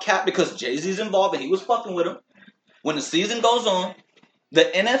about Cap because Jay-Z's involved and he was fucking with him. When the season goes on, the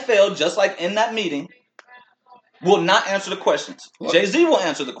NFL, just like in that meeting, will not answer the questions. What? Jay-Z will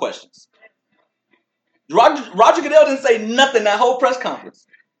answer the questions. Roger Goodell didn't say nothing that whole press conference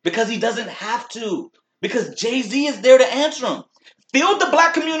because he doesn't have to. Because Jay-Z is there to answer them. Field the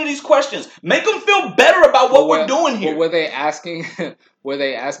black community's questions. Make them feel better about what we're doing here. Were they asking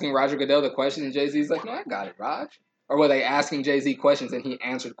Roger Goodell the questions and Jay-Z's like, no, I got it, Raj? Or were they asking Jay-Z questions and he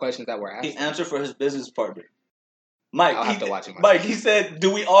answered questions that were asked? He answered for his business partner. Mike, I'll have to watch it. Mike, he said,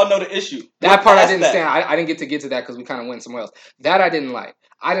 do we all know the issue? That part I didn't stand. I didn't get to that because we kind of went somewhere else. That I didn't like.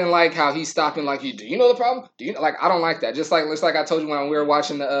 I didn't like how he's stopping like, do you know the problem? Do you like? I don't like that. Just like I told you when we were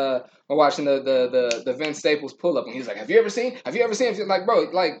watching the Vince Staples pull up and he's like, have you ever seen? Like, bro,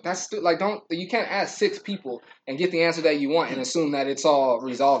 like that's like you can't ask 6 people and get the answer that you want and assume that it's all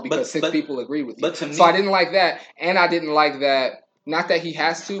resolved because 6 people agree with you. So I didn't like that, and I didn't like that. Not that he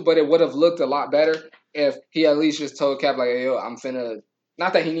has to, but it would have looked a lot better if he at least just told Cap, like, hey, yo, I'm finna...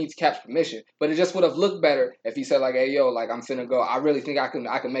 Not that he needs Cap's permission, but it just would have looked better if he said, like, hey, yo, like, I'm finna go. I really think I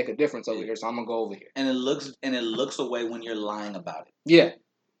can make a difference over here, so I'm gonna go over here. And it looks away when you're lying about it. Yeah.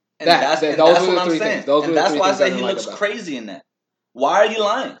 And that's what I'm saying. And that's why I say he looks crazy in that. Why are you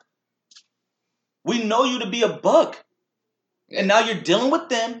lying? We know you to be a buck. Yeah. And now you're dealing with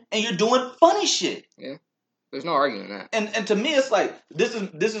them, and you're doing funny shit. Yeah. There's no arguing that. And to me, it's like this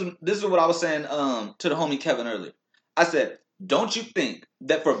is what I was saying to the homie Kevin earlier. I said, don't you think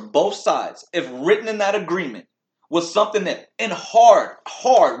that for both sides, if written in that agreement was something that in hard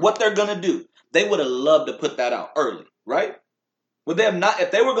what they're gonna do, they would have loved to put that out early, right? Would they have not?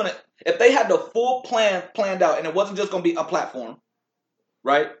 If they had the full plan planned out and it wasn't just gonna be a platform,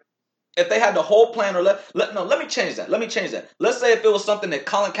 right? If they had the whole plan, or let me change that. Let's say if it was something that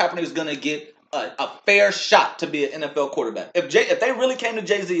Colin Kaepernick was gonna get a fair shot to be an NFL quarterback. If they really came to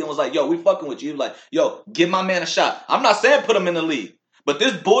Jay-Z and was like, yo, we fucking with you. Like, yo, give my man a shot. I'm not saying put him in the league. But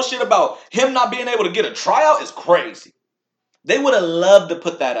this bullshit about him not being able to get a tryout is crazy. They would have loved to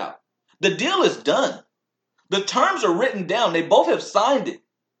put that out. The deal is done. The terms are written down. They both have signed it.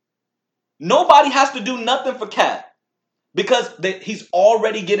 Nobody has to do nothing for Cap because he's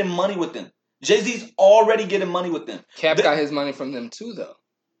already getting money with them. Jay-Z's already getting money with them. Cap got his money from them too, though.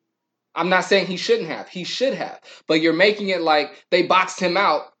 I'm not saying he shouldn't have. He should have. But you're making it like they boxed him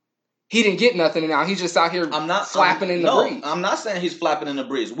out. He didn't get nothing, and now he's just out here flapping in the breeze. I'm not saying he's flapping in the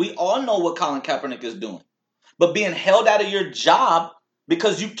breeze. We all know what Colin Kaepernick is doing. But being held out of your job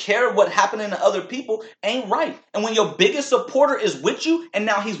because you care what happening to other people ain't right. And when your biggest supporter is with you, and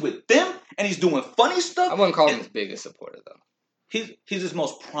now he's with them, and he's doing funny stuff. I wouldn't call him his biggest supporter, though. He's his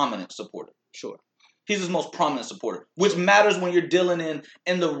most prominent supporter. Sure. He's his most prominent supporter, which matters when you're dealing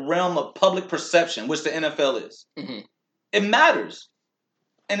in the realm of public perception, which the NFL is. Mm-hmm. It matters.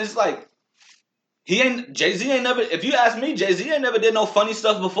 And it's like, Jay-Z ain't never, if you ask me, Jay-Z ain't never did no funny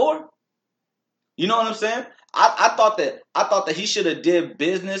stuff before. You know what I'm saying? I thought that he should have did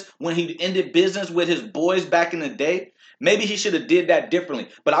business when he ended business with his boys back in the day. Maybe he should have did that differently.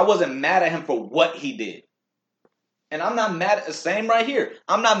 But I wasn't mad at him for what he did. And I'm not mad at the same right here.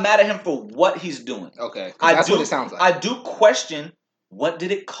 I'm not mad at him for what he's doing. Okay. That's what it sounds like. I do question what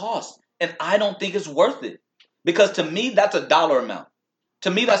did it cost? And I don't think it's worth it. Because to me, that's a dollar amount.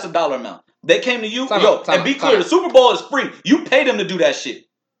 They came to you, and be clear, the Super Bowl is free. You pay them to do that shit.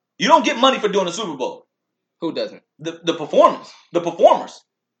 You don't get money for doing the Super Bowl. Who doesn't? The performers. The performers.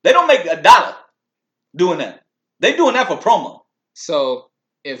 They don't make $1 doing that. They doing that for promo. So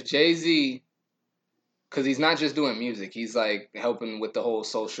if Jay-Z, because he's not just doing music, he's like helping with the whole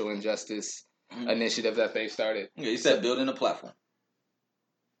social injustice initiative that they started. Yeah, he said building a platform.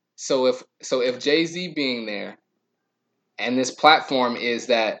 So if Jay-Z being there, and this platform is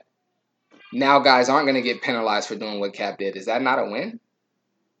that now guys aren't going to get penalized for doing what Cap did, is that not a win?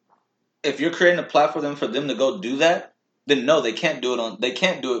 If you're creating a platform for them to go do that, then no, they can't do it They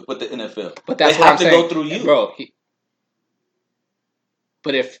can't do it with the NFL. But that's they what have I'm to saying, go through you, bro.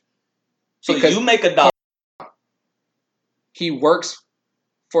 But if so you make $1, he works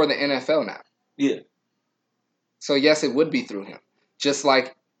for the NFL now. Yeah. So yes, it would be through him. Just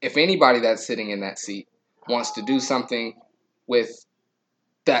like if anybody that's sitting in that seat wants to do something with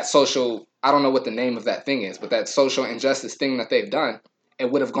that social, I don't know what the name of that thing is, but that social injustice thing that they've done, it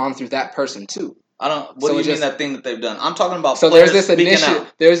would have gone through that person too. What do you mean that thing that they've done? I'm talking about so players there's this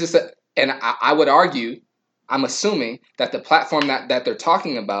initiative. There's this, and I would argue, I'm assuming that the platform that they're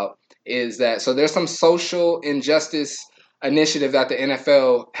talking about is that, so there's some social injustice initiative that the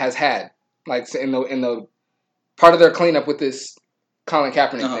NFL has had, like in the part of their cleanup with this Colin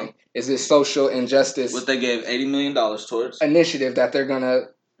Kaepernick thing is this social injustice. What they gave $80 million towards initiative that they're gonna.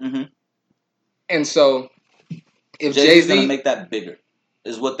 Mm-hmm. And so, if Jay-Z's gonna make that bigger,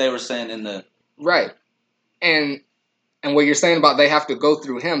 is what they were saying in the right, and what you're saying about they have to go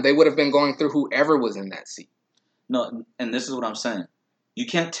through him, they would have been going through whoever was in that seat. No, and this is what I'm saying. You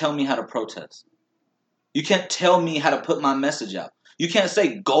can't tell me how to protest. You can't tell me how to put my message out. You can't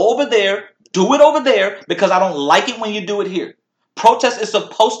say, go over there, do it over there, because I don't like it when you do it here. Protest is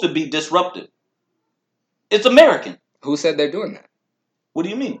supposed to be disruptive. It's American. Who said they're doing that? What do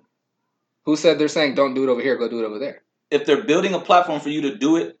you mean? Who said they're saying, don't do it over here, go do it over there? If they're building a platform for you to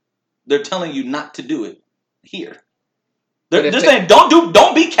do it, they're telling you not to do it here. They're saying,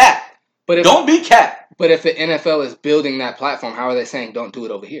 don't be cat. Don't be cat. But if the NFL is building that platform, how are they saying don't do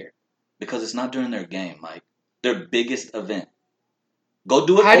it over here? Because it's not during their game, Mike. Their biggest event. Go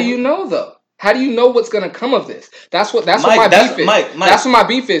do it. How do you know though? How do you know what's going to come of this? That's what my beef is. Mike. That's what my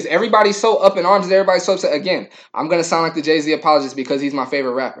beef is. Everybody's so up in arms. Everybody's so upset. Again, I'm going to sound like the Jay-Z apologist because he's my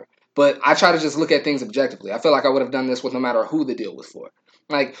favorite rapper. But I try to just look at things objectively. I feel like I would have done this with no matter who the deal was for.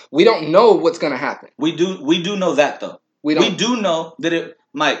 Like, we don't know what's going to happen. We do know that though. We do know that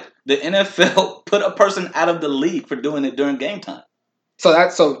Mike, the NFL put a person out of the league for doing it during game time.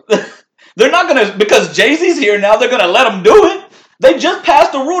 So they're not gonna, because Jay-Z's here now, they're gonna let him do it. They just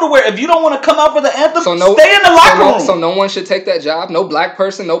passed a rule to where if you don't want to come out for the anthem, stay in the locker room. So no one should take that job. No black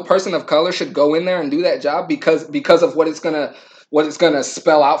person, no person of color should go in there and do that job because of what it's gonna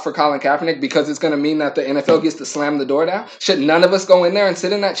spell out for Colin Kaepernick, because it's gonna mean that the NFL gets to slam the door down. Should none of us go in there and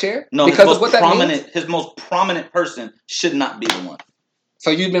sit in that chair? No, because of what that means? His most prominent person should not be the one.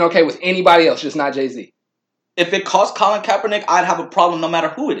 So you've been okay with anybody else, just not Jay-Z? If it costs Colin Kaepernick, I'd have a problem no matter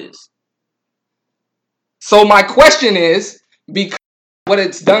who it is. So my question is, because what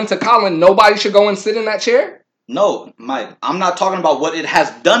it's done to Colin, nobody should go and sit in that chair? No, Mike, I'm not talking about what it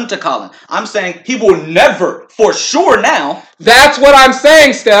has done to Colin. I'm saying he will never, for sure now. That's what I'm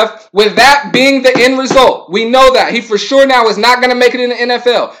saying, Steph. With that being the end result, we know that he for sure now is not going to make it in the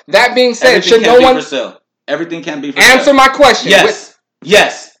NFL. That being said, should no one... Everything can be for sale. Answer my question.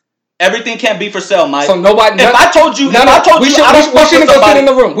 Yes. Everything can't be for sale, Mike. So nobody... If I told you... we shouldn't go sit in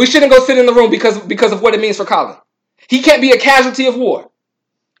the room. We shouldn't go sit in the room because of what it means for Colin. He can't be a casualty of war.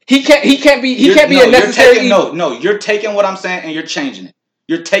 He can't be a necessary... You're taking what I'm saying and you're changing it.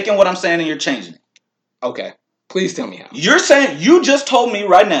 You're taking what I'm saying and you're changing it. Okay. Please tell me how. You're saying... You just told me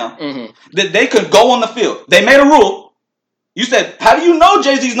right now that they could go on the field. They made a rule. You said, how do you know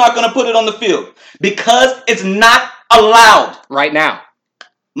Jay-Z's not going to put it on the field? Because it's not allowed. Right now.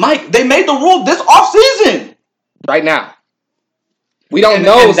 Mike, they made the rule this offseason. Right now. We don't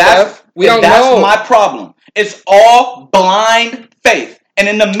know, Steph. We don't know. That's my problem. It's all blind faith. And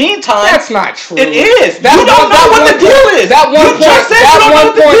in the meantime... That's not true. It is. You don't know what the deal is. That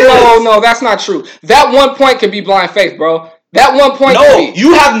one point... No, that's not true. That one point could be blind faith, bro. That one point could be.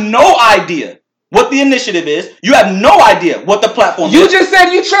 You have no idea what the initiative is. You have no idea what the platform is. You just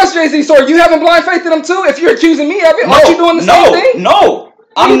said you trust Jay-Z, so are you having blind faith in him too? If you're accusing me of it, aren't you doing the same thing? No.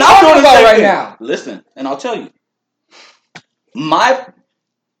 I'm not doing the same right thing. Now. Listen, and I'll tell you. Look,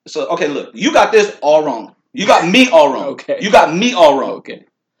 you got this all wrong. You got me all wrong. Okay. You got me all wrong. Okay.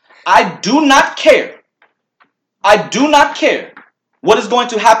 I do not care. What is going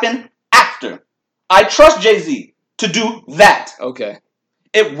to happen after. I trust Jay-Z to do that. Okay.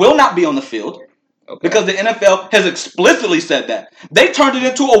 It will not be on the field. Okay. Because the NFL has explicitly said that. They turned it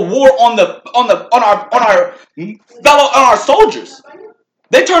into a war on our soldiers.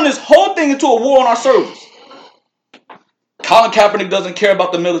 They turned this whole thing into a war on our soldiers. Colin Kaepernick doesn't care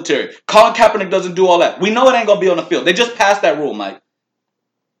about the military. Colin Kaepernick doesn't do all that. We know it ain't gonna be on the field. They just passed that rule, Mike.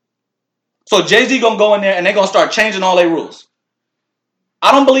 So Jay-Z gonna go in there and they're gonna start changing all their rules.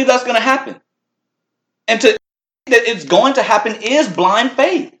 I don't believe that's gonna happen. And that it's going to happen is blind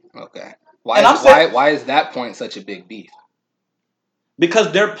faith. Okay. Why is that point such a big beef?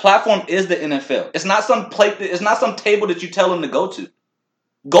 Because their platform is the NFL. It's not some plate. It's not some table that you tell them to go to.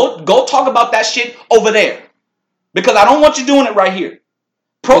 Go talk about that shit over there. Because I don't want you doing it right here.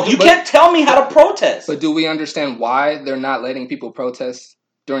 You can't tell me how to protest. But do we understand why they're not letting people protest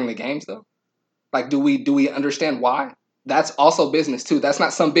during the games, though? Like, do we understand why? That's also business, too. That's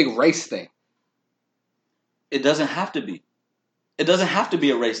not some big race thing. It doesn't have to be. It doesn't have to be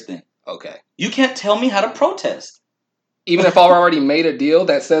a race thing. Okay. You can't tell me how to protest. Even if I already made a deal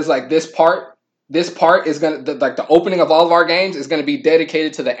that says, like, this part is going to, like, the opening of all of our games is going to be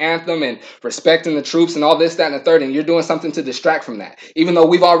dedicated to the anthem and respecting the troops and all this, that, and the third, and you're doing something to distract from that. Even though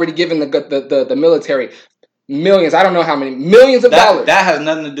we've already given the military millions, I don't know how many, millions of dollars. That has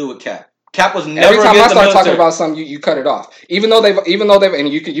nothing to do with Cap. Cap was never every time I start military. talking about something, you cut it off. Even though they've, and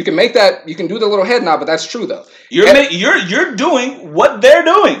you can make that, you can do the little head nod, but that's true though. You're doing what they're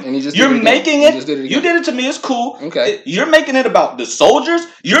doing, and you just you're making it. You did it to me. It's cool. Okay, you're making it about the soldiers.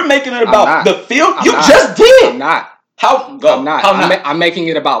 You're making it about the field. I'm you not. just did. I'm not. How? Go. I'm not. How not? I'm making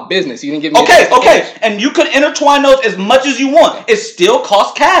it about business. You didn't give me. Okay. And you could intertwine those as much as you want. It still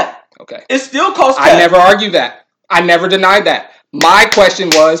costs Cap. Okay. It still costs Cap. I never argued that. I never denied that. My question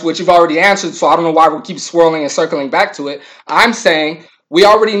was, which you've already answered, so I don't know why we keep swirling and circling back to it. I'm saying we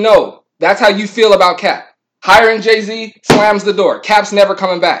already know that's how you feel about Cap. Hiring Jay-Z slams the door. Cap's never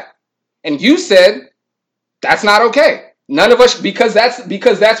coming back. And you said that's not okay. None of us, because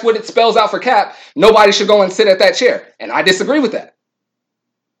that's what it spells out for Cap. Nobody should go and sit at that chair. And I disagree with that.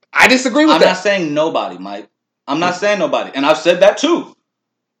 I'm not saying nobody, Mike. I'm not saying nobody. And I've said that too.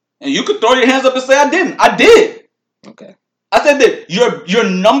 And you could throw your hands up and say I didn't. I did. Okay. I said that your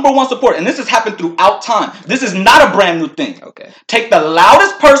number one support, and this has happened throughout time. This is not a brand new thing. Okay. Take the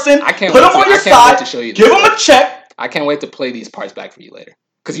loudest person, put them on your side, give them a check. I can't wait to play these parts back for you later.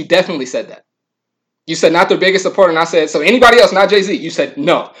 Because you definitely said that. You said not the biggest supporter, and I said, so anybody else, not Jay-Z? You said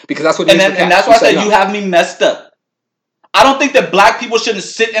no, because that's what it is. And that's why I said no. You have me messed up. I don't think that black people shouldn't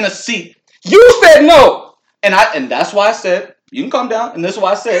sit in a seat. You said no. And that's why I said, you can calm down, and this is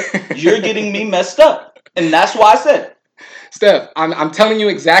why I said, you're getting me messed up. And that's why I said, Steph, I'm telling you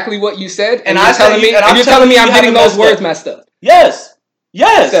exactly what you said, and you're telling me I'm getting those words messed up. Yes.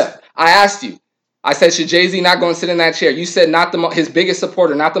 Steph, I asked you. I said, should Jay-Z not go and sit in that chair? You said not his biggest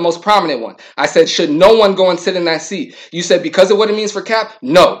supporter, not the most prominent one. I said, should no one go and sit in that seat? You said because of what it means for Cap?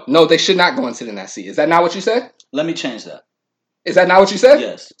 No, they should not go and sit in that seat. Is that not what you said? Let me change that. Is that not what you said?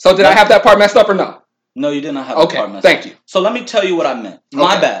 Yes. So did I have that part messed up or no? No, you did not have that part messed up. Thank you. So let me tell you what I meant.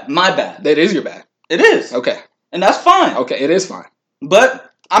 My bad. That is your bad. It is. Okay. And that's fine. Okay, it is fine.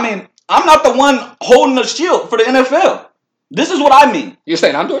 But, I mean, I'm not the one holding the shield for the NFL. This is what I mean. You're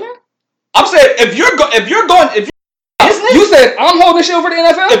saying I'm doing it? I'm saying if you're business, you said I'm holding the shield for the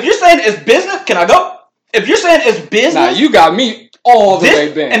NFL? If you're saying it's business, can I go? If you're saying it's business, nah, you got me all the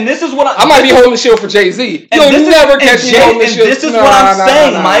way back. And this is what I might be holding the shield for Jay-Z. You'll never catch me holding the shield. And this is what I'm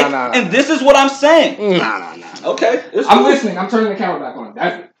saying, Mike. And this is what I'm saying. Nah. Okay, I'm listening. I'm turning the camera back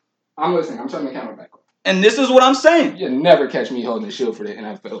on. I'm listening. I'm turning the camera back on. And this is what I'm saying. You'll never catch me holding the shield for the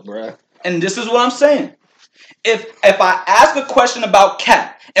NFL, bruh. And this is what I'm saying. If I ask a question about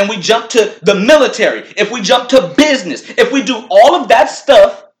Cap and we jump to the military, if we jump to business, if we do all of that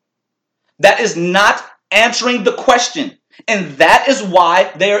stuff, that is not answering the question. And that is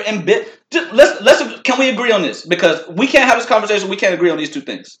why they are in bit. Can we agree on this? Because we can't have this conversation. We can't agree on these two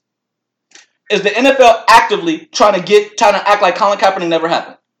things. Is the NFL actively trying to act like Colin Kaepernick never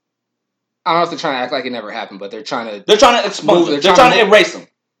happened? I don't know if they're trying to act like it never happened, but they're trying to expose him. They're trying to erase him.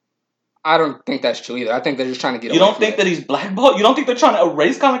 I don't think that's true either. I think they're just trying to get. You don't think that he's blackballed? You don't think they're trying to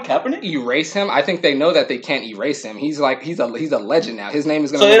erase Colin Kaepernick? Erase him? I think they know that they can't erase him. He's a legend now. His name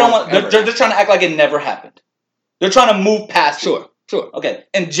is going to. So they don't want. They're trying to act like it never happened. They're trying to move past. Sure. Okay,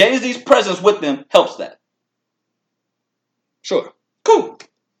 and Jay-Z's presence with them helps that. Sure. Cool.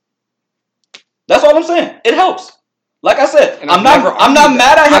 That's all I'm saying. It helps. Like I said, I'm not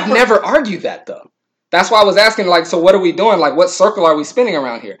mad at him. I've never argued that though. That's why I was asking, like, so what are we doing? Like, what circle are we spinning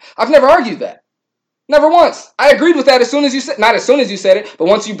around here? I've never argued that. Never once. I agreed with that as soon as you said, not as soon as you said it, but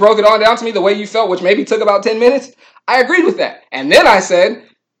once you broke it all down to me the way you felt, which maybe took about 10 minutes, I agreed with that. And then I said,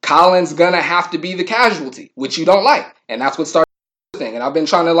 Colin's gonna have to be the casualty, which you don't like. And that's what started the thing. And I've been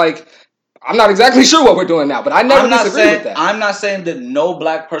trying to, I'm not exactly sure what we're doing now, but I never disagreed with that. I'm not saying that no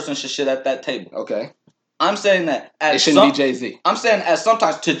black person should sit at that table. Okay. I'm saying that it shouldn't be Jay-Z. I'm saying as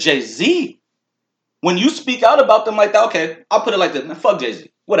sometimes to Jay-Z, when you speak out about them like that, okay, I'll put it like this. Man, fuck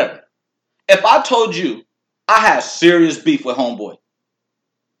Jay-Z. Whatever. If I told you I had serious beef with Homeboy.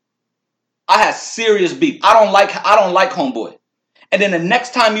 I had serious beef. I don't like Homeboy. And then the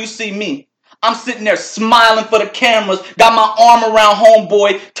next time you see me, I'm sitting there smiling for the cameras, got my arm around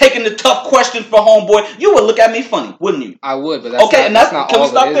homeboy, taking the tough questions for homeboy, you would look at me funny, wouldn't you? I would, but that's not can all we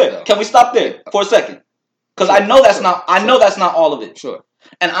stop it there? is, though. Can we stop there for a second? Because I know that's not all of it. Sure.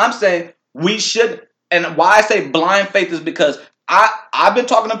 And I'm saying we should, and why I say blind faith is because I've been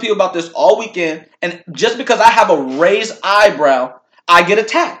talking to people about this all weekend, and just because I have a raised eyebrow, I get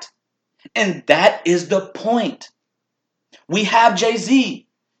attacked. And that is the point. We have Jay-Z.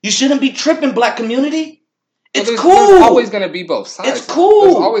 You shouldn't be tripping, black community. It's cool. There's always going to be both sides. It's cool.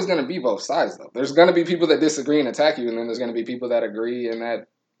 There's always going to be both sides, though. There's going to be people that disagree and attack you, and then there's going to be people that agree and that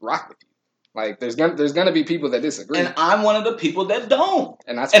rock with you. Like there's gonna be people that disagree, and I'm one of the people that don't,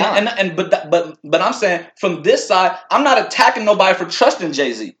 and that's fine. But I'm saying from this side, I'm not attacking nobody for trusting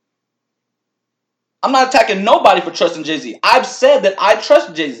Jay-Z. I'm not attacking nobody for trusting Jay-Z. I've said that I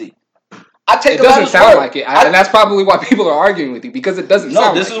trust Jay-Z. I take it doesn't sound like it, and that's probably why people are arguing with you because it doesn't.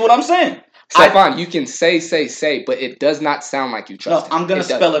 No, this is what I'm saying. Stefan, you can say, but it does not sound like you trust. No, I'm gonna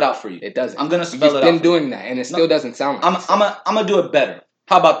spell it out for you. It doesn't. I'm gonna spell it out. You've been doing that, and it still doesn't sound like. I'm gonna do it better.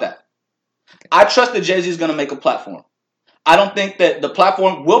 How about that? I trust that Jay-Z is going to make a platform. I don't think that the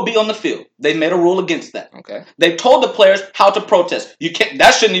platform will be on the field. They made a rule against that. Okay. They told the players how to protest. You can't.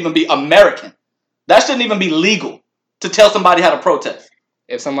 That shouldn't even be American. That shouldn't even be legal to tell somebody how to protest.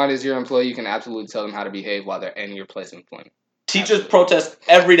 If somebody's your employee, you can absolutely tell them how to behave while they're in your place of employment. Teachers protest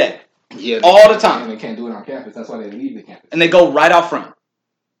every day. Yeah. All the time. And they can't do it on campus. That's why they leave the campus. And they go right out front.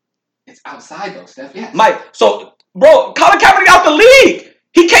 It's outside though, Steph. Yes. Mike, so bro, Colin Kaepernick out the league.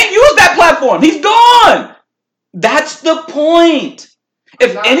 He can't use that platform. He's gone. That's the point.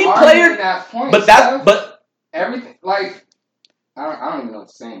 If any player, that point, but Steph, but everything like I don't even know what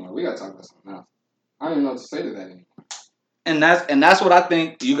to say anymore. We gotta talk about something else. I don't even know what to say to that anymore. And that's what I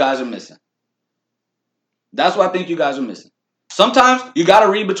think you guys are missing. That's what I think you guys are missing. Sometimes you got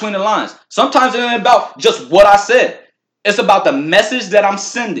to read between the lines. Sometimes it ain't about just what I said. It's about the message that I'm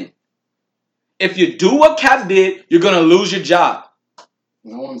sending. If you do what Cap did, you're gonna lose your job.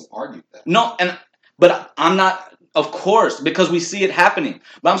 No one's argued that. No, but I'm not, of course, because we see it happening.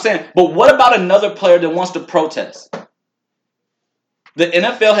 But I'm saying, but what about another player that wants to protest? The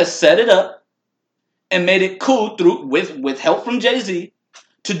NFL has set it up and made it cool with help from Jay-Z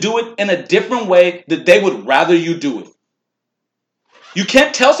to do it in a different way that they would rather you do it. You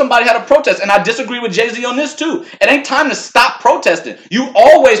can't tell somebody how to protest, and I disagree with Jay-Z on this too. It ain't time to stop protesting. You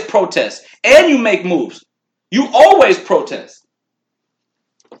always protest, and you make moves. You always protest.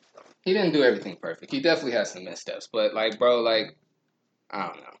 He didn't do everything perfect. He definitely has some missteps. But, like, bro, like,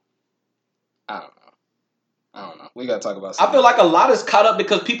 I don't know. We got to talk about something. I feel like a lot is caught up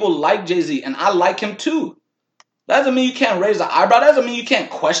because people like Jay-Z, and I like him too. That doesn't mean you can't raise an eyebrow. That doesn't mean you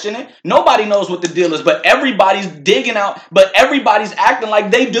can't question it. Nobody knows what the deal is, but everybody's digging out, but everybody's acting like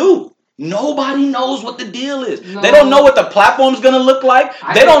they do. Nobody knows what the deal is. No. They don't know what the platform's gonna look like.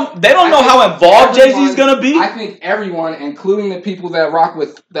 They don't know how involved Jay-Z's gonna be. I think everyone, including the people that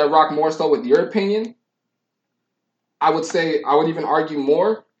rock more so with your opinion, I would even argue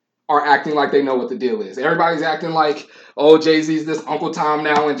more, are acting like they know what the deal is. Everybody's acting like, oh, Jay-Z's this Uncle Tom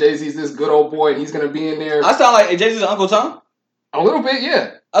now, and Jay-Z's this good old boy, and he's gonna be in there. I sound like Jay-Z's Uncle Tom? A little bit,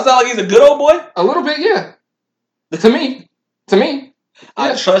 yeah. I sound like he's a good old boy? A little bit, yeah. To me.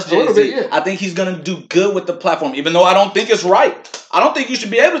 I trust Jay-Z. Yeah. I think he's going to do good with the platform, even though I don't think it's right. I don't think you should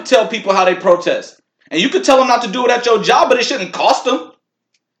be able to tell people how they protest. And you could tell them not to do it at your job, but it shouldn't cost them.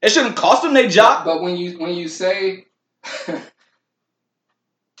 It shouldn't cost them their job. But when you say...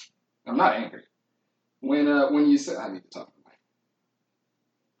 I'm not angry. When you say... I need to talk about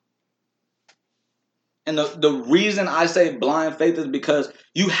it. And the reason I say blind faith is because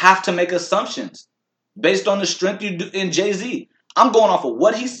you have to make assumptions based on the strength you do in Jay-Z. I'm going off of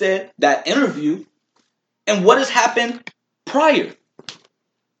what he said, that interview, and what has happened prior.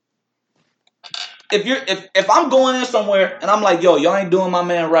 If I'm going in somewhere and I'm like, yo, y'all ain't doing my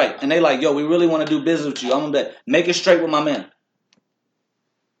man right, and they like, yo, we really want to do business with you, I'm gonna make it straight with my man.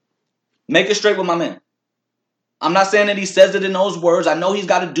 Make it straight with my man. I'm not saying that he says it in those words. I know he's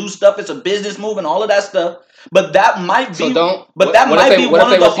got to do stuff. It's a business move and all of that stuff. But that might be. So don't. But that might be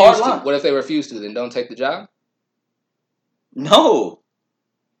one of the hard lines. What if they refuse to? Then don't take the job. No.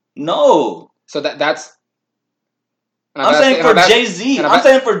 So that's. I'm saying for Jay-Z. I'm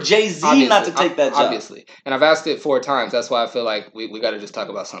saying for Jay-Z not to take that job. Obviously, and I've asked it 4 times. That's why I feel like we got to just talk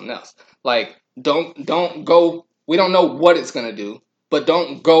about something else. Like don't go. We don't know what it's gonna do, but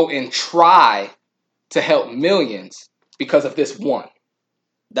don't go and try to help millions because of this one.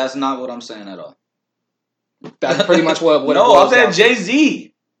 That's not what I'm saying at all. That's pretty much what no, I'm saying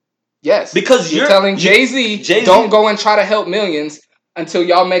Jay-Z. Yes. Because you're telling Jay-Z, don't go and try to help millions until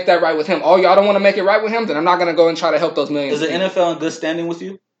y'all make that right with him. Oh, y'all don't want to make it right with him? Then I'm not going to go and try to help those millions. Is the NFL in good standing with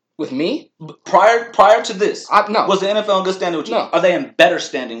you? With me? Prior to this, no. Was the NFL in good standing with you? No. Are they in better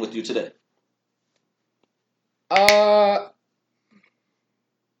standing with you today? I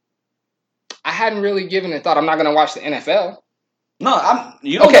hadn't really given it thought. I'm not going to watch the NFL. No,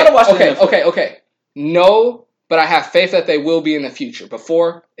 you don't got to watch the NFL. Okay. No, but I have faith that they will be in the future.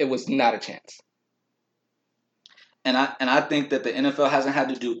 Before, it was not a chance. And I think that the NFL hasn't had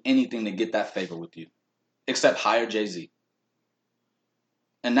to do anything to get that favor with you, except hire Jay-Z.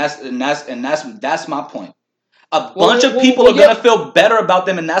 And that's my point. A bunch of people are gonna feel better about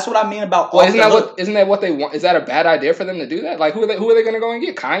them, and that's what I mean about. Well, isn't that what they want? Is that a bad idea for them to do that? Like, who are they gonna go and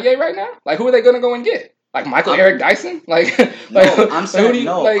get? Kanye right now? Like, who are they gonna go and get? Like Eric Dyson? I'm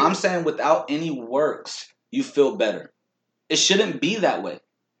saying without any works, you feel better. It shouldn't be that way.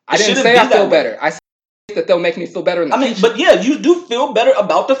 I didn't say I feel better. I said that they'll make me feel better in the future. But yeah, you do feel better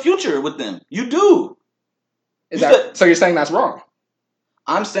about the future with them. You do. So you're saying that's wrong?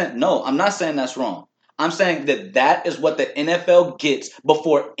 I'm not saying that's wrong. I'm saying that is what the NFL gets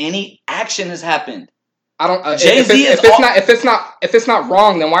before any action has happened. I don't. Jay-Z if it's not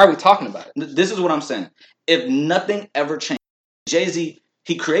wrong, then why are we talking about it? This is what I'm saying. If nothing ever changed, Jay-Z,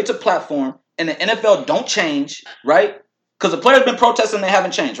 he creates a platform, and the NFL don't change, right? Because the players been protesting, they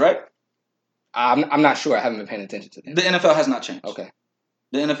haven't changed, right? I'm not sure. I haven't been paying attention to that. The NFL has not changed. Okay.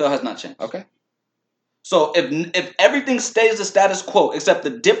 The NFL has not changed. Okay. So if everything stays the status quo, except the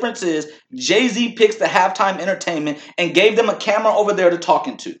difference is Jay-Z picks the halftime entertainment and gave them a camera over there to talk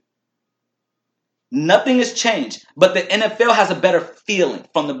into. Nothing has changed, but the NFL has a better feeling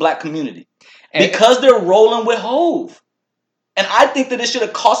from the black community because they're rolling with Hove. And I think that it should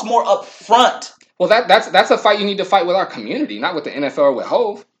have cost more up front. Well, that's a fight you need to fight with our community, not with the NFL or with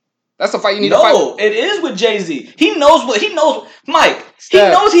Hove. That's a fight you need to fight with. No, it is with Jay-Z. He knows, Mike.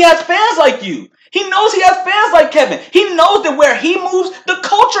 Steph. He knows he has fans like you. He knows he has fans like Kevin. He knows that where he moves, the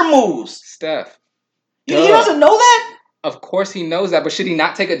culture moves. Steph. He doesn't know that? Of course he knows that, but should he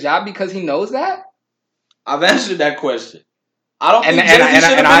not take a job because he knows that? I've answered that question. I don't think Jay-Z should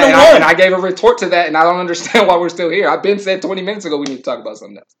have been the one. And I gave a retort to that, and I don't understand why we're still here. I've been said 20 minutes ago we need to talk about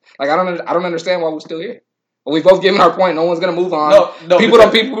something else. Like, I don't understand why we're still here. But we've both given our point. No one's going to move on. No, people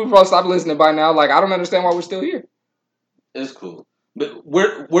don't stop listening by now. Like, I don't understand why we're still here. It's cool. But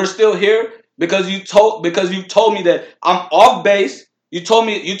we're still here because you told me that I'm off base. You told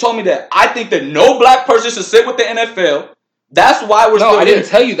me that I think that no black person should sit with the NFL. That's why we're still here. No, I didn't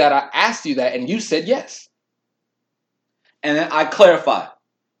tell you that. I asked you that, and you said yes. And then I clarified.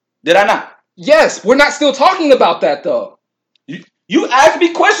 Did I not? Yes. We're not still talking about that, though. You asked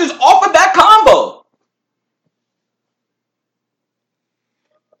me questions off of that combo.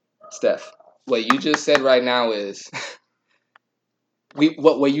 Steph, what you just said right now is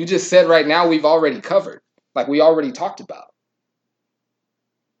what you just said right now we've already covered. Like, we already talked about.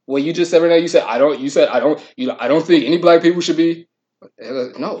 What you just said right now, I don't think any black people should be.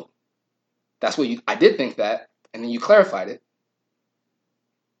 No. That's what I did think that, and then you clarified it.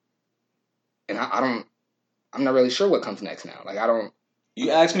 And I'm not really sure what comes next now. Like, I don't.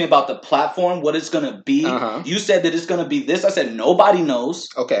 You asked me about the platform, what it's going to be. Uh-huh. You said that it's going to be this. I said nobody knows.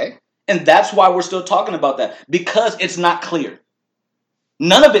 Okay. And that's why we're still talking about that. Because it's not clear.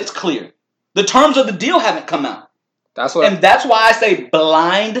 None of it's clear. The terms of the deal haven't come out. That's why I say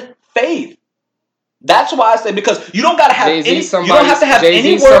blind faith. That's why I say, because you don't got to have any. You don't have to have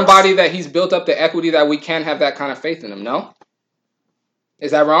any works. Somebody that he's built up the equity that we can have that kind of faith in him. No?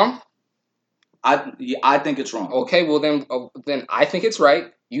 Is that wrong? I think it's wrong. Okay, well then I think it's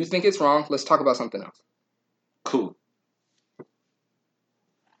right. You think it's wrong. Let's talk about something else. Cool.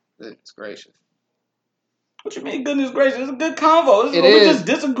 Goodness gracious. What you mean, goodness gracious? It's a good convo. We just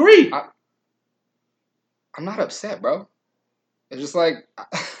disagree. I'm not upset, bro. It's just like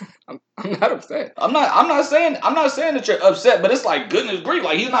I'm not upset. I'm not saying that you're upset, but it's like goodness grief,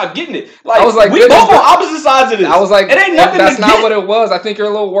 like he's not getting it. Like, I was like, we both on opposite sides of this. I was like, it ain't nothing. That's not what it was. I think you're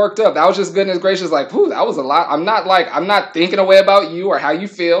a little worked up. That was just goodness gracious. Like, whew, that was a lot. I'm not thinking a way about you or how you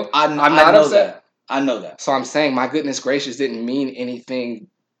feel. I'm not upset. I know that. So I'm saying my goodness gracious didn't mean anything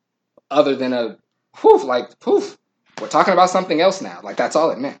other than a poof. Like, poof. We're talking about something else now. Like, that's all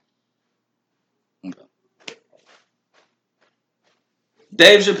it meant. Okay.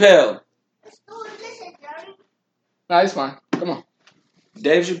 Dave Chappelle. No, it's fine. Come on.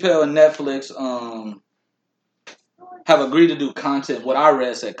 Dave Chappelle and Netflix have agreed to do content. What I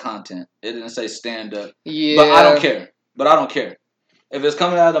read said content. It didn't say stand up. Yeah. But I don't care. If it's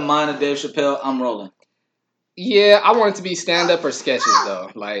coming out of the mind of Dave Chappelle, I'm rolling. Yeah, I want it to be stand up or sketches though.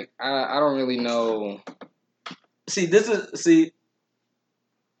 Like I don't really know.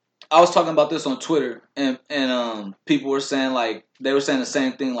 I was talking about this on Twitter, and people were saying like they were saying the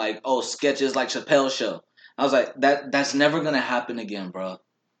same thing, like, oh, sketches like Chappelle's show. I was like, that's never gonna happen again, bro.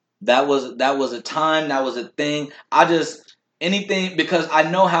 That was a time, that was a thing. Anything, because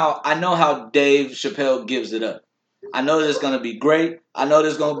I know how Dave Chappelle gives it up. I know that it's gonna be great. I know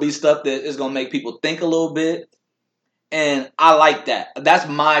there's gonna be stuff that is gonna make people think a little bit, and I like that. That's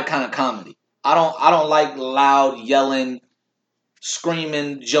my kind of comedy. I don't like loud yelling,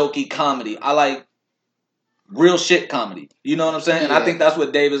 screaming, jokey comedy. I like real shit comedy. You know what I'm saying? Yeah. And I think that's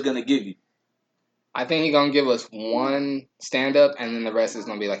what Dave is gonna give you. I think he's gonna give us one stand up, and then the rest is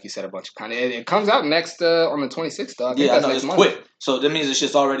gonna be, like you said, a bunch of comedy. It comes out next on the 26th. Though. I know it's quick, so that means the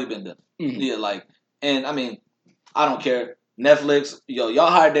shit's already been done. Mm-hmm. Yeah, and I mean, I don't care. Netflix, y'all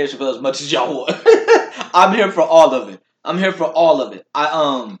hire Dave Chappelle as much as y'all want. I'm here for all of it.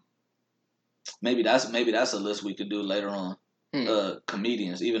 Maybe that's a list we could do later on.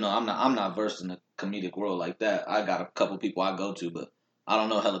 Comedians, even though I'm not versed in the comedic world like that. I got a couple people I go to, but I don't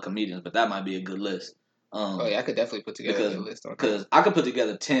know hella comedians. But that might be a good list. I could definitely put together a good list. Because I could put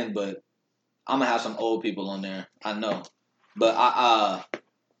together 10, but I'm gonna have some old people on there. I know, but I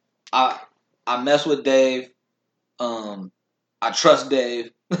mess with Dave. I trust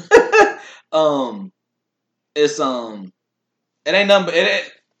Dave. It ain't nothing but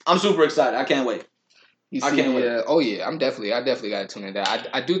I'm super excited. I can't wait. I can't wait. I definitely got to tune in.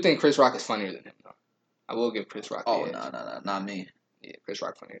 I do think Chris Rock is funnier than him, though. I will give Chris Rock. Oh, no, not me. Yeah, Chris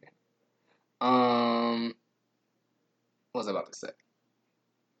Rock funnier than him. What was I about to say?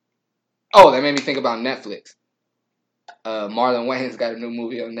 Oh, that made me think about Netflix. Marlon Wayans got a new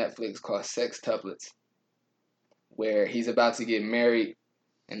movie on Netflix called Sextuplets, where he's about to get married,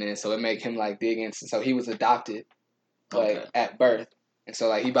 and then so it make him like dig into. So he was adopted, at birth. And so,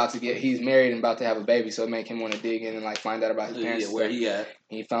 like, he's married and about to have a baby, so it make him want to dig in and, like, find out about his parents. Yeah, where he at.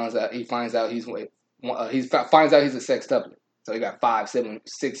 And he finds out he's a sextuplet. So he got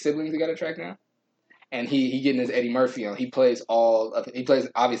 6 siblings he got to track down. And he getting his Eddie Murphy on. He plays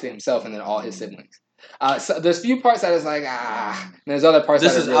obviously himself and then all his siblings. So there's a few parts that is like, and there's other parts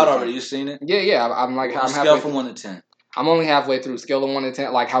this is really out already. You seen it? Yeah. I'm like, I'm scale from 1 to 10. I'm only halfway through. Scale of 1 to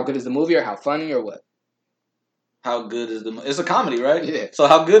 10. Like, how good is the movie or how funny or what? How good is it's a comedy, right? Yeah. So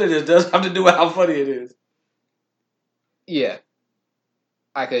how good it is does have to do with how funny it is. Yeah.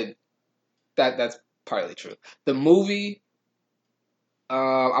 That's partly true. The movie,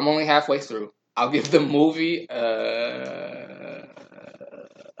 I'm only halfway through. I'll give the movie a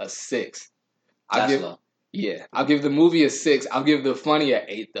 6. I'll give the movie a 6. I'll give the funny an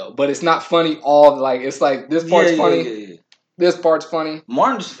 8 though. But it's not funny it's like this part's funny. Yeah. This part's funny.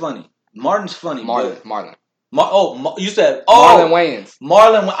 Martin's funny. Marlon. You said Marlon Wayans.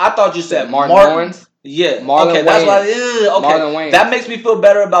 I thought you said Martin Wayans. Yeah. Marlon okay, Wayans. That's why. Okay, Marlon Wayans. That makes me feel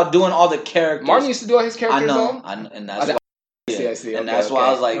better about doing all the characters. Martin used to do all his characters. I know, and that's why. I see. And that's why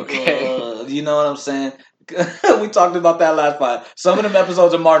I was like, you know what I'm saying? We talked about that last time. Some of them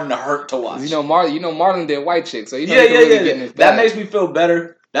episodes of Martin hurt to watch. Marlon did White Chick, so yeah. That makes me feel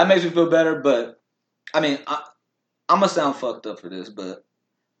better. But I mean, I'm gonna sound fucked up for this, but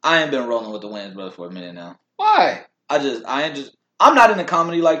I ain't been rolling with the Wayans brothers for a minute now. Why? I'm not in a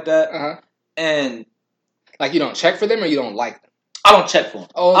comedy like that. Uh-huh. And like you don't check for them or you don't like them? I don't check for them.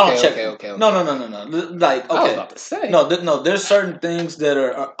 Oh, okay, I don't check okay. No. Like, okay. I was about to say. No, there's certain things that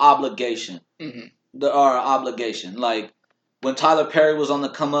are obligation. Mm-hmm. That are an obligation. Like, when Tyler Perry was on the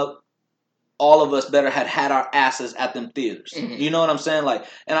come up, all of us better had our asses at them theaters. Mm-hmm. You know what I'm saying? Like,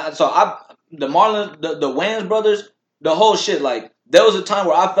 the Wayans brothers, the whole shit, like, there was a time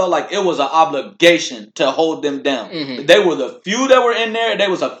where I felt like it was an obligation to hold them down. Mm-hmm. They were the few that were in there. There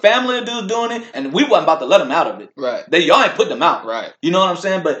was a family of dudes doing it, and we wasn't about to let them out of it. Right. Y'all ain't put them out. Right. You know what I'm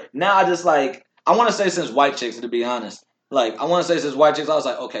saying? But now I just like, I want to say since White Chicks, to be honest. Like, I want to say since White Chicks, I was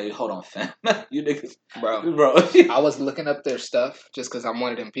like, okay, hold on, fam. You niggas. Bro. I was looking up their stuff just because I'm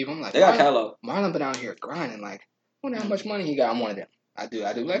one of them people. I'm like, they got catalog. Marlon been out here grinding. Like, I wonder how much money he got. I'm one of them. I do.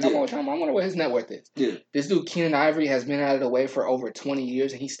 Like, I wonder what his net worth is. Yeah. This dude, Keenen Ivory, has been out of the way for over 20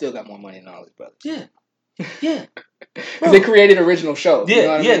 years, and he still got more money than all his brothers. Yeah. Yeah. Because they created original shows. Yeah, you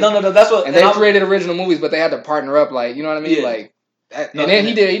know what I mean? No, that's what... And they created original movies, but they had to partner up, like, you know what I mean? Yeah. Like, then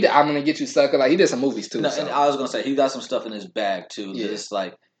he did I'm Gonna Get You Sucker. Like, he did some movies, too. No, so. And I was going to say, he got some stuff in his bag, too. Yeah. That it's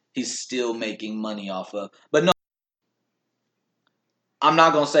like, he's still making money off of. But no, I'm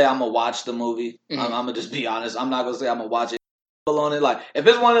not going to say I'm going to watch the movie. Mm-hmm. I'm going to just be honest. I'm not going to say I'm going to watch it. On it. Like, if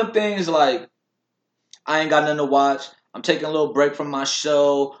it's one of them things, like, I ain't got nothing to watch, I'm taking a little break from my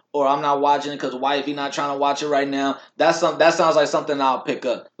show, or I'm not watching it because wifey not trying to watch it right now, that sounds like something I'll pick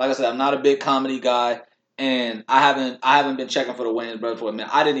up. Like I said, I'm not a big comedy guy, and I haven't been checking for the Wayans brothers for a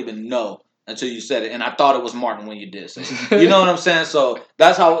minute. I didn't even know until you said it, and I thought it was Martin when you did say it. You know what I'm saying? So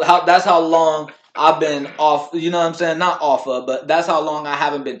that's how long I've been off. You know what I'm saying? Not off of, but that's how long I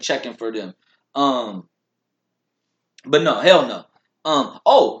haven't been checking for them. But no, hell no.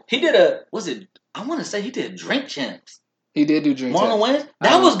 He did I want to say he did Drink Champs. He did do Drink Marlon Champs. Wayans?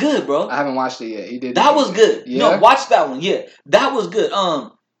 That was good, bro. I haven't watched it yet. He did. That was good. Yeah. No, watch that one. Yeah, that was good.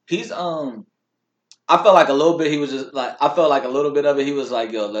 He's I felt like a little bit. He was just like I felt like a little bit of it. He was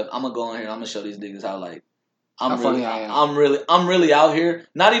like, "Yo, I'm gonna go in here. I'm gonna show these niggas how like funny I am. I'm really out here.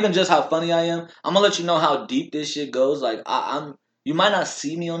 Not even just how funny I am. I'm gonna let you know how deep this shit goes. Like I'm. You might not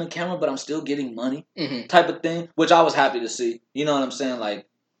see me on the camera, but I'm still getting money, type of thing. Which I was happy to see. You know what I'm saying? Like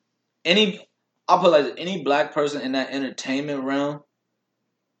I'll put like any black person in that entertainment realm.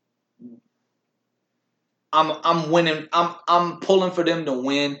 I'm winning. I'm pulling for them to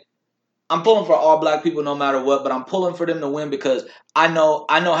win. I'm pulling for all black people no matter what, but I'm pulling for them to win because I know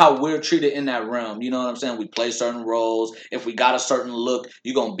how we're treated in that realm. You know what I'm saying? We play certain roles. If we got a certain look,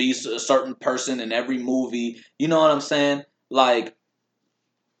 you're going to be a certain person in every movie. You know what I'm saying? Like,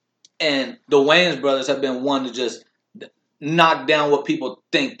 and the Wayans brothers have been one to just knock down what people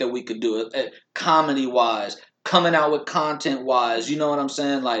think that we could do, comedy-wise, coming out with content-wise. You know what I'm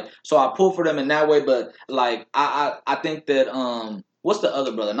saying? Like, so I pull for them in that way, but, like, I think that, what's the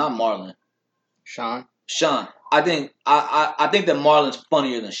other brother? Not Marlon. Sean. I think that Marlon's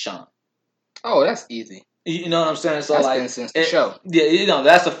funnier than Sean. Oh, that's easy. You know what I'm saying? So that's like been since the show. Yeah, you know,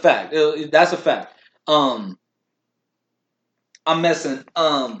 that's a fact. That's a fact. I'm messing.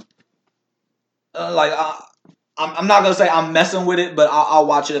 Like I'm not gonna say I'm messing with it, but I'll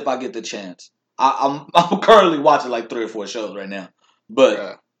watch it if I get the chance. I'm currently watching like 3 or 4 shows right now,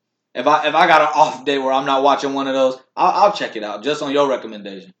 but if I got an off day where I'm not watching one of those, I'll check it out just on your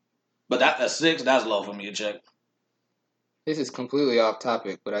recommendation. But that a 6, that's low for me to check. This is completely off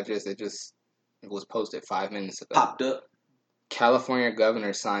topic, but it was posted 5 minutes ago. Popped up. California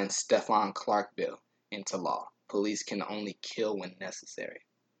governor signs Stephon Clark bill into law. Police can only kill when necessary.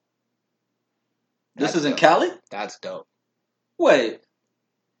 This is in Cali? That's dope. Wait.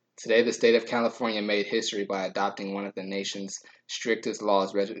 Today, the state of California made history by adopting one of the nation's strictest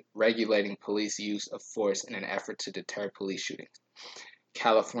laws regulating police use of force in an effort to deter police shootings.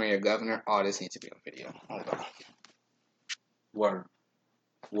 California governor. Oh, this needs to be on video. Hold on.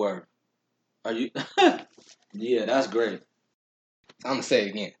 Word. Are you? Yeah, that's great. I'm going to say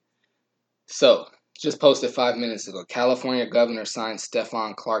it again. So, just posted 5 minutes ago. California governor signed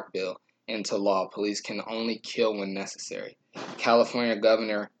Stephon Clark bill into law. Police can only kill when necessary. California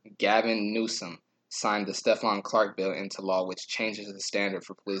Governor Gavin Newsom signed the Stephon Clark bill into law, which changes the standard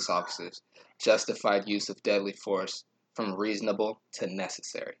for police officers' justified use of deadly force from reasonable to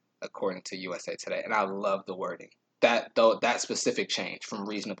necessary, according to USA Today. And I love the wording. That specific change from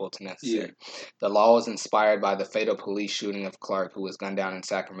reasonable to necessary. Yeah. The law was inspired by the fatal police shooting of Clark, who was gunned down in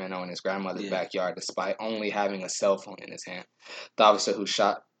Sacramento in his grandmother's backyard, despite only having a cell phone in his hand.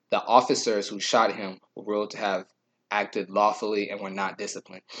 The officers who shot him were ruled to have acted lawfully and were not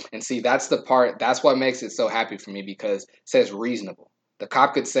disciplined. And see, that's what makes it so happy for me, because it says reasonable. The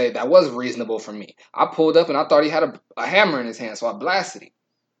cop could say, that was reasonable for me. I pulled up and I thought he had a hammer in his hand, so I blasted him.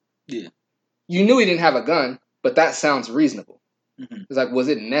 Yeah. You knew he didn't have a gun, but that sounds reasonable. Mm-hmm. It's like, was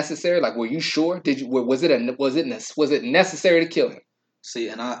it necessary? Like, were you sure? Was it necessary to kill him? See,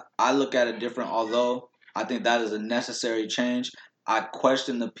 and I look at it different. Although I think that is a necessary change, I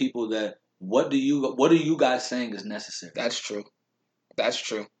question the people that what are you guys saying is necessary? That's true.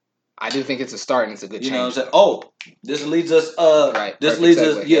 I do think it's a start and it's a good change. You know what I'm saying? Oh, this leads us right. This leads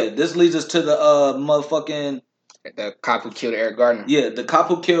us this leads us to the motherfucking the cop who killed Eric Gardner. Yeah, the cop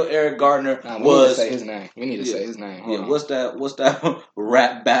who killed Eric Gardner we need to say his name. We need to say his name. Hold on. What's that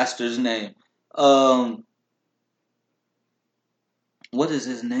rat bastard's name? What is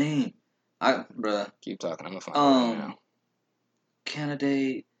his name? Bruh. Keep talking. I'm gonna find it right now.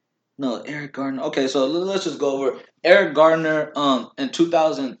 Candidate. No, Eric Gardner. Okay, so let's just go over Eric Gardner. In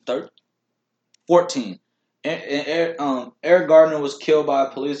 2014, Eric Gardner was killed by a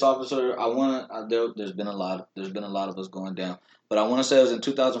police officer. There's been a lot of us going down, but I want to say it was in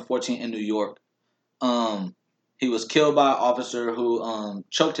 2014 in New York. He was killed by an officer who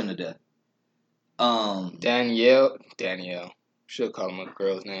choked him to death. Danielle. Should call him a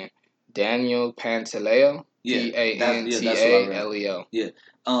girl's name. Daniel Pantaleo. Pantaleo. Yeah.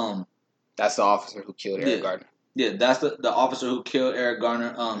 That's the officer who killed Eric Gardner. Yeah, that's the officer who killed Eric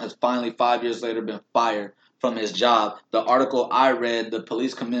Gardner. Has finally 5 years later been fired from his job. The article I read, the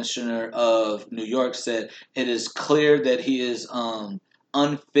police commissioner of New York said it is clear that he is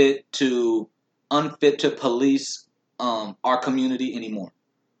unfit to unfit to police our community anymore.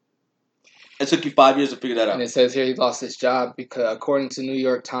 It took you 5 years to figure that out. And it says here he lost his job because, according to the New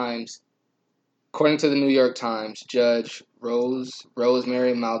York Times, Judge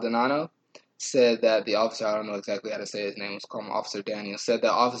Rosemary Maldonado said that the officer, I don't know exactly how to say his name, let's call him Officer Daniels, said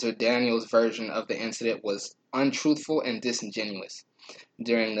that Officer Daniels' version of the incident was untruthful and disingenuous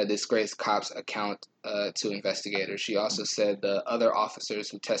during the disgraced cop's account to investigators. She also said the other officers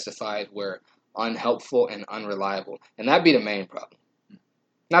who testified were unhelpful and unreliable. And that'd be the main problem.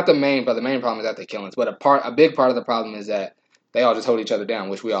 Not the main, but the main problem is that they're killing us. But a big part of the problem is that they all just hold each other down,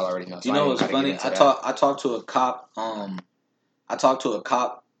 which we all already know. So you know what's funny? I talked to a cop.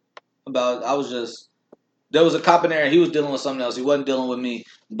 There was a cop in there. He was dealing with something else. He wasn't dealing with me,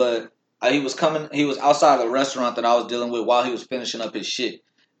 but he was coming. He was outside of the restaurant that I was dealing with while he was finishing up his shit,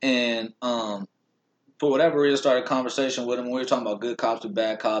 and for whatever reason, started a conversation with him. We were talking about good cops and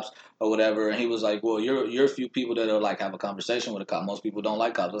bad cops or whatever, and he was like, "Well, you're a few people that'll like have a conversation with a cop. Most people don't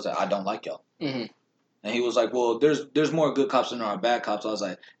like cops." I was like, "I don't like y'all." Mm-hmm. And he was like, "Well, there's more good cops than there are bad cops." I was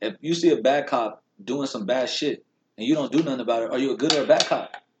like, "If you see a bad cop doing some bad shit and you don't do nothing about it, are you a good or a bad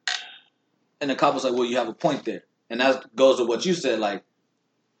cop?" And the cop was like, "Well, you have a point there," and that goes to what you said. Like,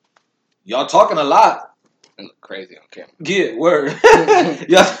 y'all talking a lot. I look crazy on camera. Yeah, word.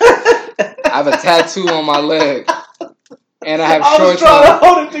 I have a tattoo on my leg. And I have shorts on. I was trying to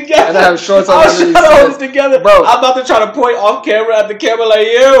hold it together. And I have shorts on. I was trying to hold it together. Bro, I'm about to try to point off camera at the camera like,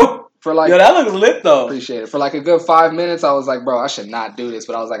 yo, that looks lit though. Appreciate it. For like a good 5 minutes, I was like, bro, I should not do this.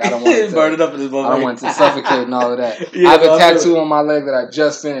 But I was like, I don't want to burn it up in this moment. I don't want to suffocate and all of that. Yeah, I have a tattoo on my leg that I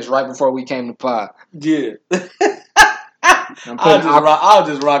just finished right before we came to pod. Yeah. I'll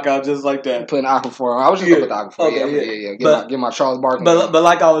just rock out just like that. I'm putting Aquaphor on. I was just going with Aquaphor. Okay, yeah. Get my Charles Barkley. But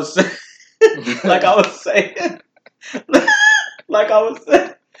like I was saying,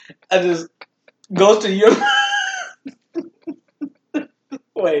 I just goes to your.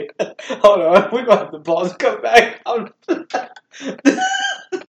 Wait, hold on. We're gonna have to pause and come back.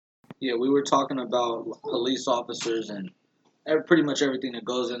 Yeah, we were talking about police officers and pretty much everything that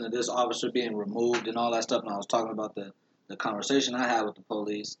goes into this officer being removed and all that stuff. And I was talking about the conversation I had with the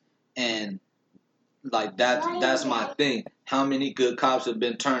police, and like that's my thing. How many good cops have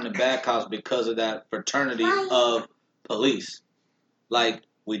been turned to bad cops because of that fraternity of police? Like,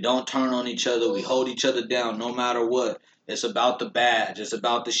 we don't turn on each other. We hold each other down no matter what. It's about the badge. It's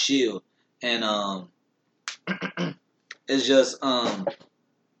about the shield. And it's just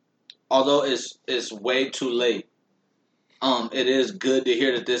although it's way too late, it is good to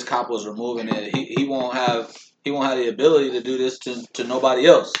hear that this cop was removing it. He won't have the ability to do this to nobody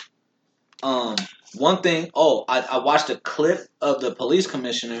else. One thing, I watched a clip of the police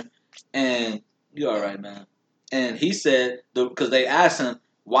commissioner, and you all right, man. And he said, because they asked him,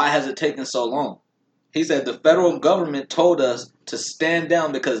 why has it taken so long? He said, the federal government told us to stand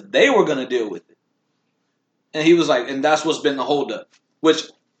down because they were going to deal with it. And he was like, and that's what's been the holdup. Which,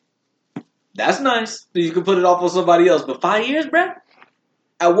 that's nice. You can put it off on somebody else. But 5 years, bruh?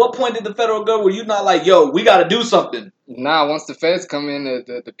 At what point did the federal government, were you not like, yo, we got to do something? Nah, once the feds come in,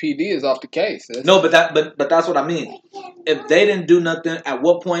 the PD is off the case. No, but that's what I mean. If they didn't do nothing, at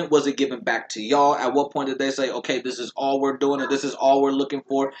what point was it given back to y'all? At what point did they say, okay, this is all we're doing, or this is all we're looking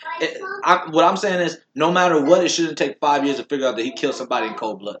for? What I'm saying is, no matter what, it shouldn't take 5 years to figure out that he killed somebody in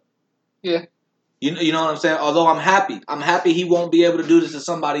cold blood. Yeah. You know what I'm saying? Although I'm happy he won't be able to do this to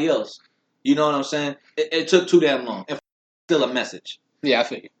somebody else. You know what I'm saying? It took too damn long. And still a message. Yeah, I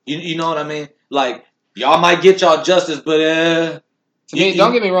feel you. You know what I mean? Like, y'all might get y'all justice, but to me,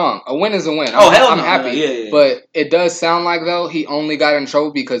 don't get me wrong. A win is a win. Hell no. I'm happy. Yeah. But it does sound like, though, he only got in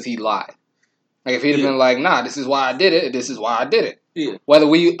trouble because he lied. Like, if he'd have been like, nah, this is why I did it, this is why I did it. Yeah. Whether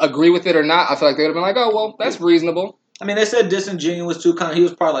we agree with it or not, I feel like they would have been like, oh, well, that's reasonable. I mean, they said disingenuous, too. Kind of, he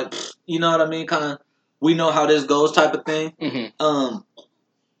was probably like, you know what I mean? Kind of, we know how this goes type of thing. Mm-hmm.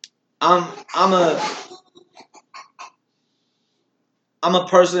 I'm a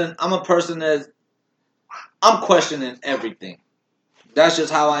person that I'm questioning everything. That's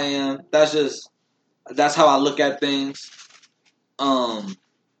just how I am. That's how I look at things.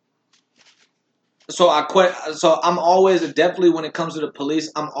 So I'm always, definitely when it comes to the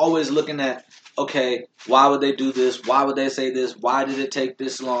police, I'm always looking at, okay, why would they do this? Why would they say this? Why did it take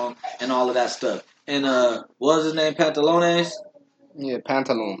this long? And all of that stuff. And what was his name? Pantalones? Yeah,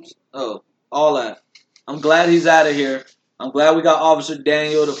 Pantalones. Oh, all that. I'm glad he's out of here. I'm glad we got Officer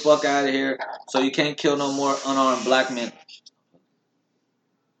Daniel the fuck out of here, so you can't kill no more unarmed black men.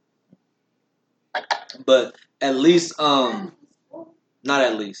 But at least, not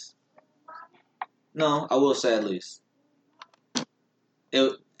at least. No, I will say at least.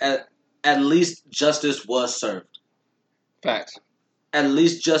 at least justice was served. Facts. At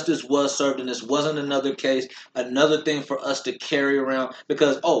least justice was served, and this wasn't another case, another thing for us to carry around.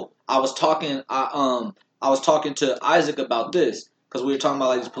 Because I was talking to Isaac about this because we were talking about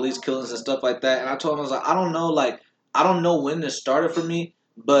like these police killings and stuff like that, and I told him I was like, I don't know when this started for me,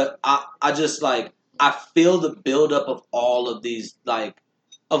 but I just like I feel the buildup of all of these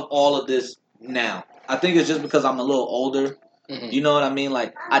of all of this now. I think it's just because I'm a little older. Mm-hmm. You know what I mean?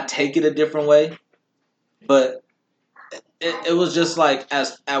 Like I take it a different way, but. It was just like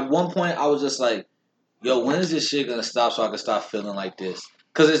at one point I was just like, yo, when is this shit gonna stop so I can stop feeling like this?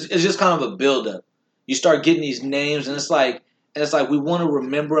 Because it's just kind of a buildup. You start getting these names and it's like we want to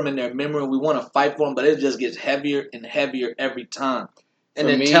remember them in their memory and we want to fight for them, but it just gets heavier and heavier every time. And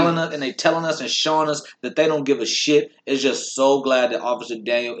they're telling us and showing us that they don't give a shit. It's just so glad that Officer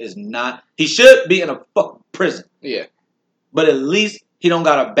Daniel is not. He should be in a fucking prison. Yeah. But at least he don't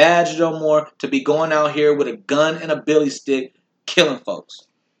got a badge no more to be going out here with a gun and a billy stick killing folks.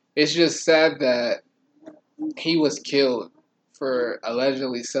 It's just sad that he was killed for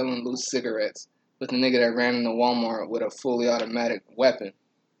allegedly selling loose cigarettes, but the nigga that ran into Walmart with a fully automatic weapon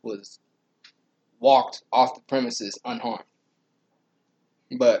was walked off the premises unharmed.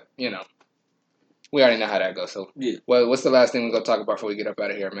 But, you know, we already know how that goes. So, yeah. Well, what's the last thing we're going to talk about before we get up out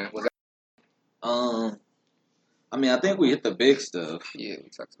of here, man? I mean, I think we hit the big stuff. Yeah, we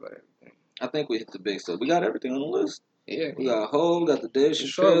talked about everything. I think we hit the big stuff. We got everything on the list. Yeah. We got Hov, got the Dave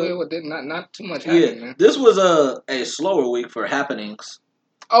Chappelle. Sure, not too much happening, man. This was a slower week for happenings.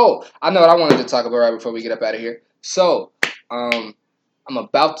 Oh, I know what I wanted to talk about right before we get up out of here. So, I'm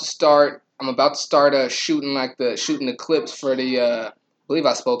about to start shooting the clips for the I believe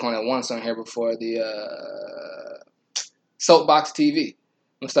I spoke on it once on here before, the Soapbox TV.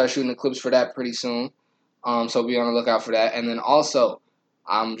 I'm gonna start shooting the clips for that pretty soon. So be on the lookout for that. And then also,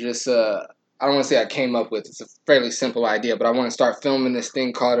 I'm just I don't want to say I came up with, it's a fairly simple idea, but I want to start filming this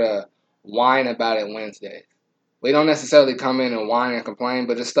thing called Whine About It Wednesday. We don't necessarily come in and whine and complain,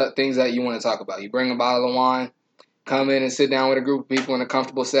 but just things that you want to talk about. You bring a bottle of wine, come in and sit down with a group of people in a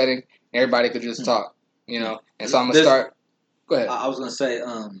comfortable setting, and everybody could just talk, you know. And so I'm going to start. Go ahead. I was going to say,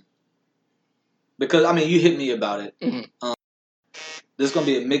 because, I mean, you hit me about it. Mm-hmm. This is going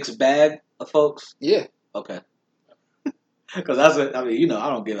to be a mixed bag of folks? Yeah. Okay. Because that's what, I mean, you know,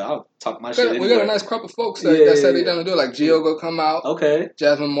 I'll talk my shit anyway. We got a nice crop of folks that said they done to do it. Like Gio go come out. Okay.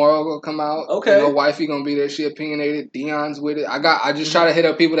 Jasmine Morrow go come out. Okay. You know, wifey gonna be there. She opinionated. Dion's with it. I just try to hit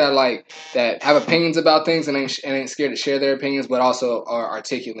up people that have opinions about things and ain't scared to share their opinions, but also are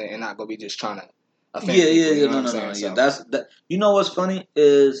articulate and not gonna be just trying to offend people. Yeah. No. Yeah, that's that. You know what's funny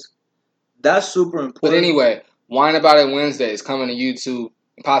is that's super important. But anyway, Whine About It Wednesday is coming to YouTube.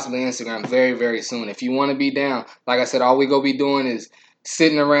 Possibly Instagram very, very soon. If you want to be down, like I said, all we go be doing is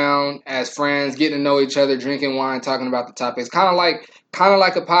sitting around as friends, getting to know each other, drinking wine, talking about the topics. Kind of like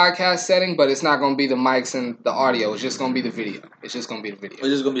a podcast setting, but it's not going to be the mics and the audio. It's just going to be the video. We're just going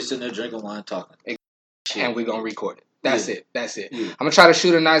to be sitting there drinking wine, talking. And we're going to record it. That's it. Yeah. I'm going to try to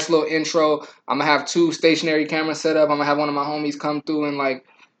shoot a nice little intro. I'm going to have 2 stationary cameras set up. I'm going to have one of my homies come through and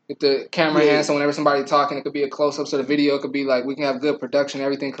with the camera in hand, so whenever somebody's talking, it could be a close-up, so the video could be we can have good production,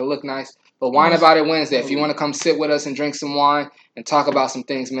 everything could look nice. But Whine About It Wednesday. If you want to come sit with us and drink some wine and talk about some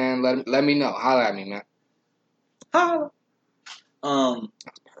things, man, let me know. Holla at me, man. Holla.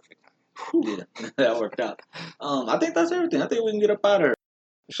 That's perfect. Yeah, that worked out. I think that's everything. I think we can get up out of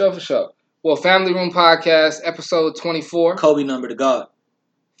here. For sure. Well, Family Room Podcast, episode 24. Kobe number to God.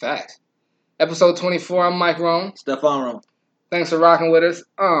 Facts. Episode 24, I'm Mike Rome. Stephon Rome. Thanks for rocking with us.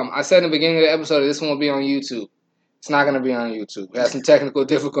 I said in the beginning of the episode that this one will be on YouTube. It's not going to be on YouTube. We have some technical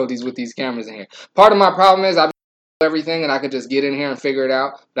difficulties with these cameras in here. Part of my problem is I everything and I could just get in here and figure it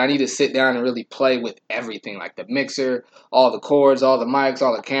out, but I need to sit down and really play with everything, like the mixer, all the cords, all the mics,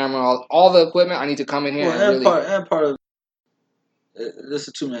 all the camera, all the equipment. I need to come in here and part of this is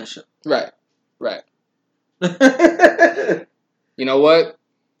a 2-man show. Right. You know what?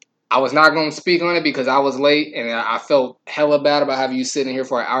 I was not going to speak on it because I was late and I felt hella bad about having you sitting here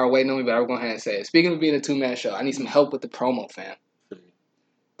for an hour waiting on me, but I was going to say it. Speaking of being a 2-man show, I need some help with the promo, fam.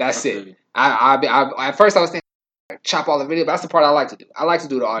 That's it. At first I was thinking, chop all the video, but that's the part I like to do. I like to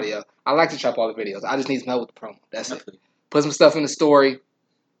do the audio. I like to chop all the videos. I just need some help with the promo. That's it. Put some stuff in the story.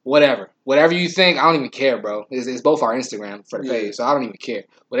 Whatever you think, I don't even care, bro. It's both our Instagram for the page, so I don't even care.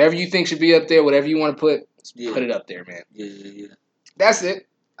 Whatever you think should be up there, whatever you want to put it up there, man. Yeah. That's it.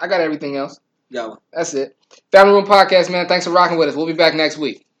 I got everything else. Yeah. That's it. Family Room Podcast, man. Thanks for rocking with us. We'll be back next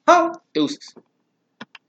week. Huh? Deuces.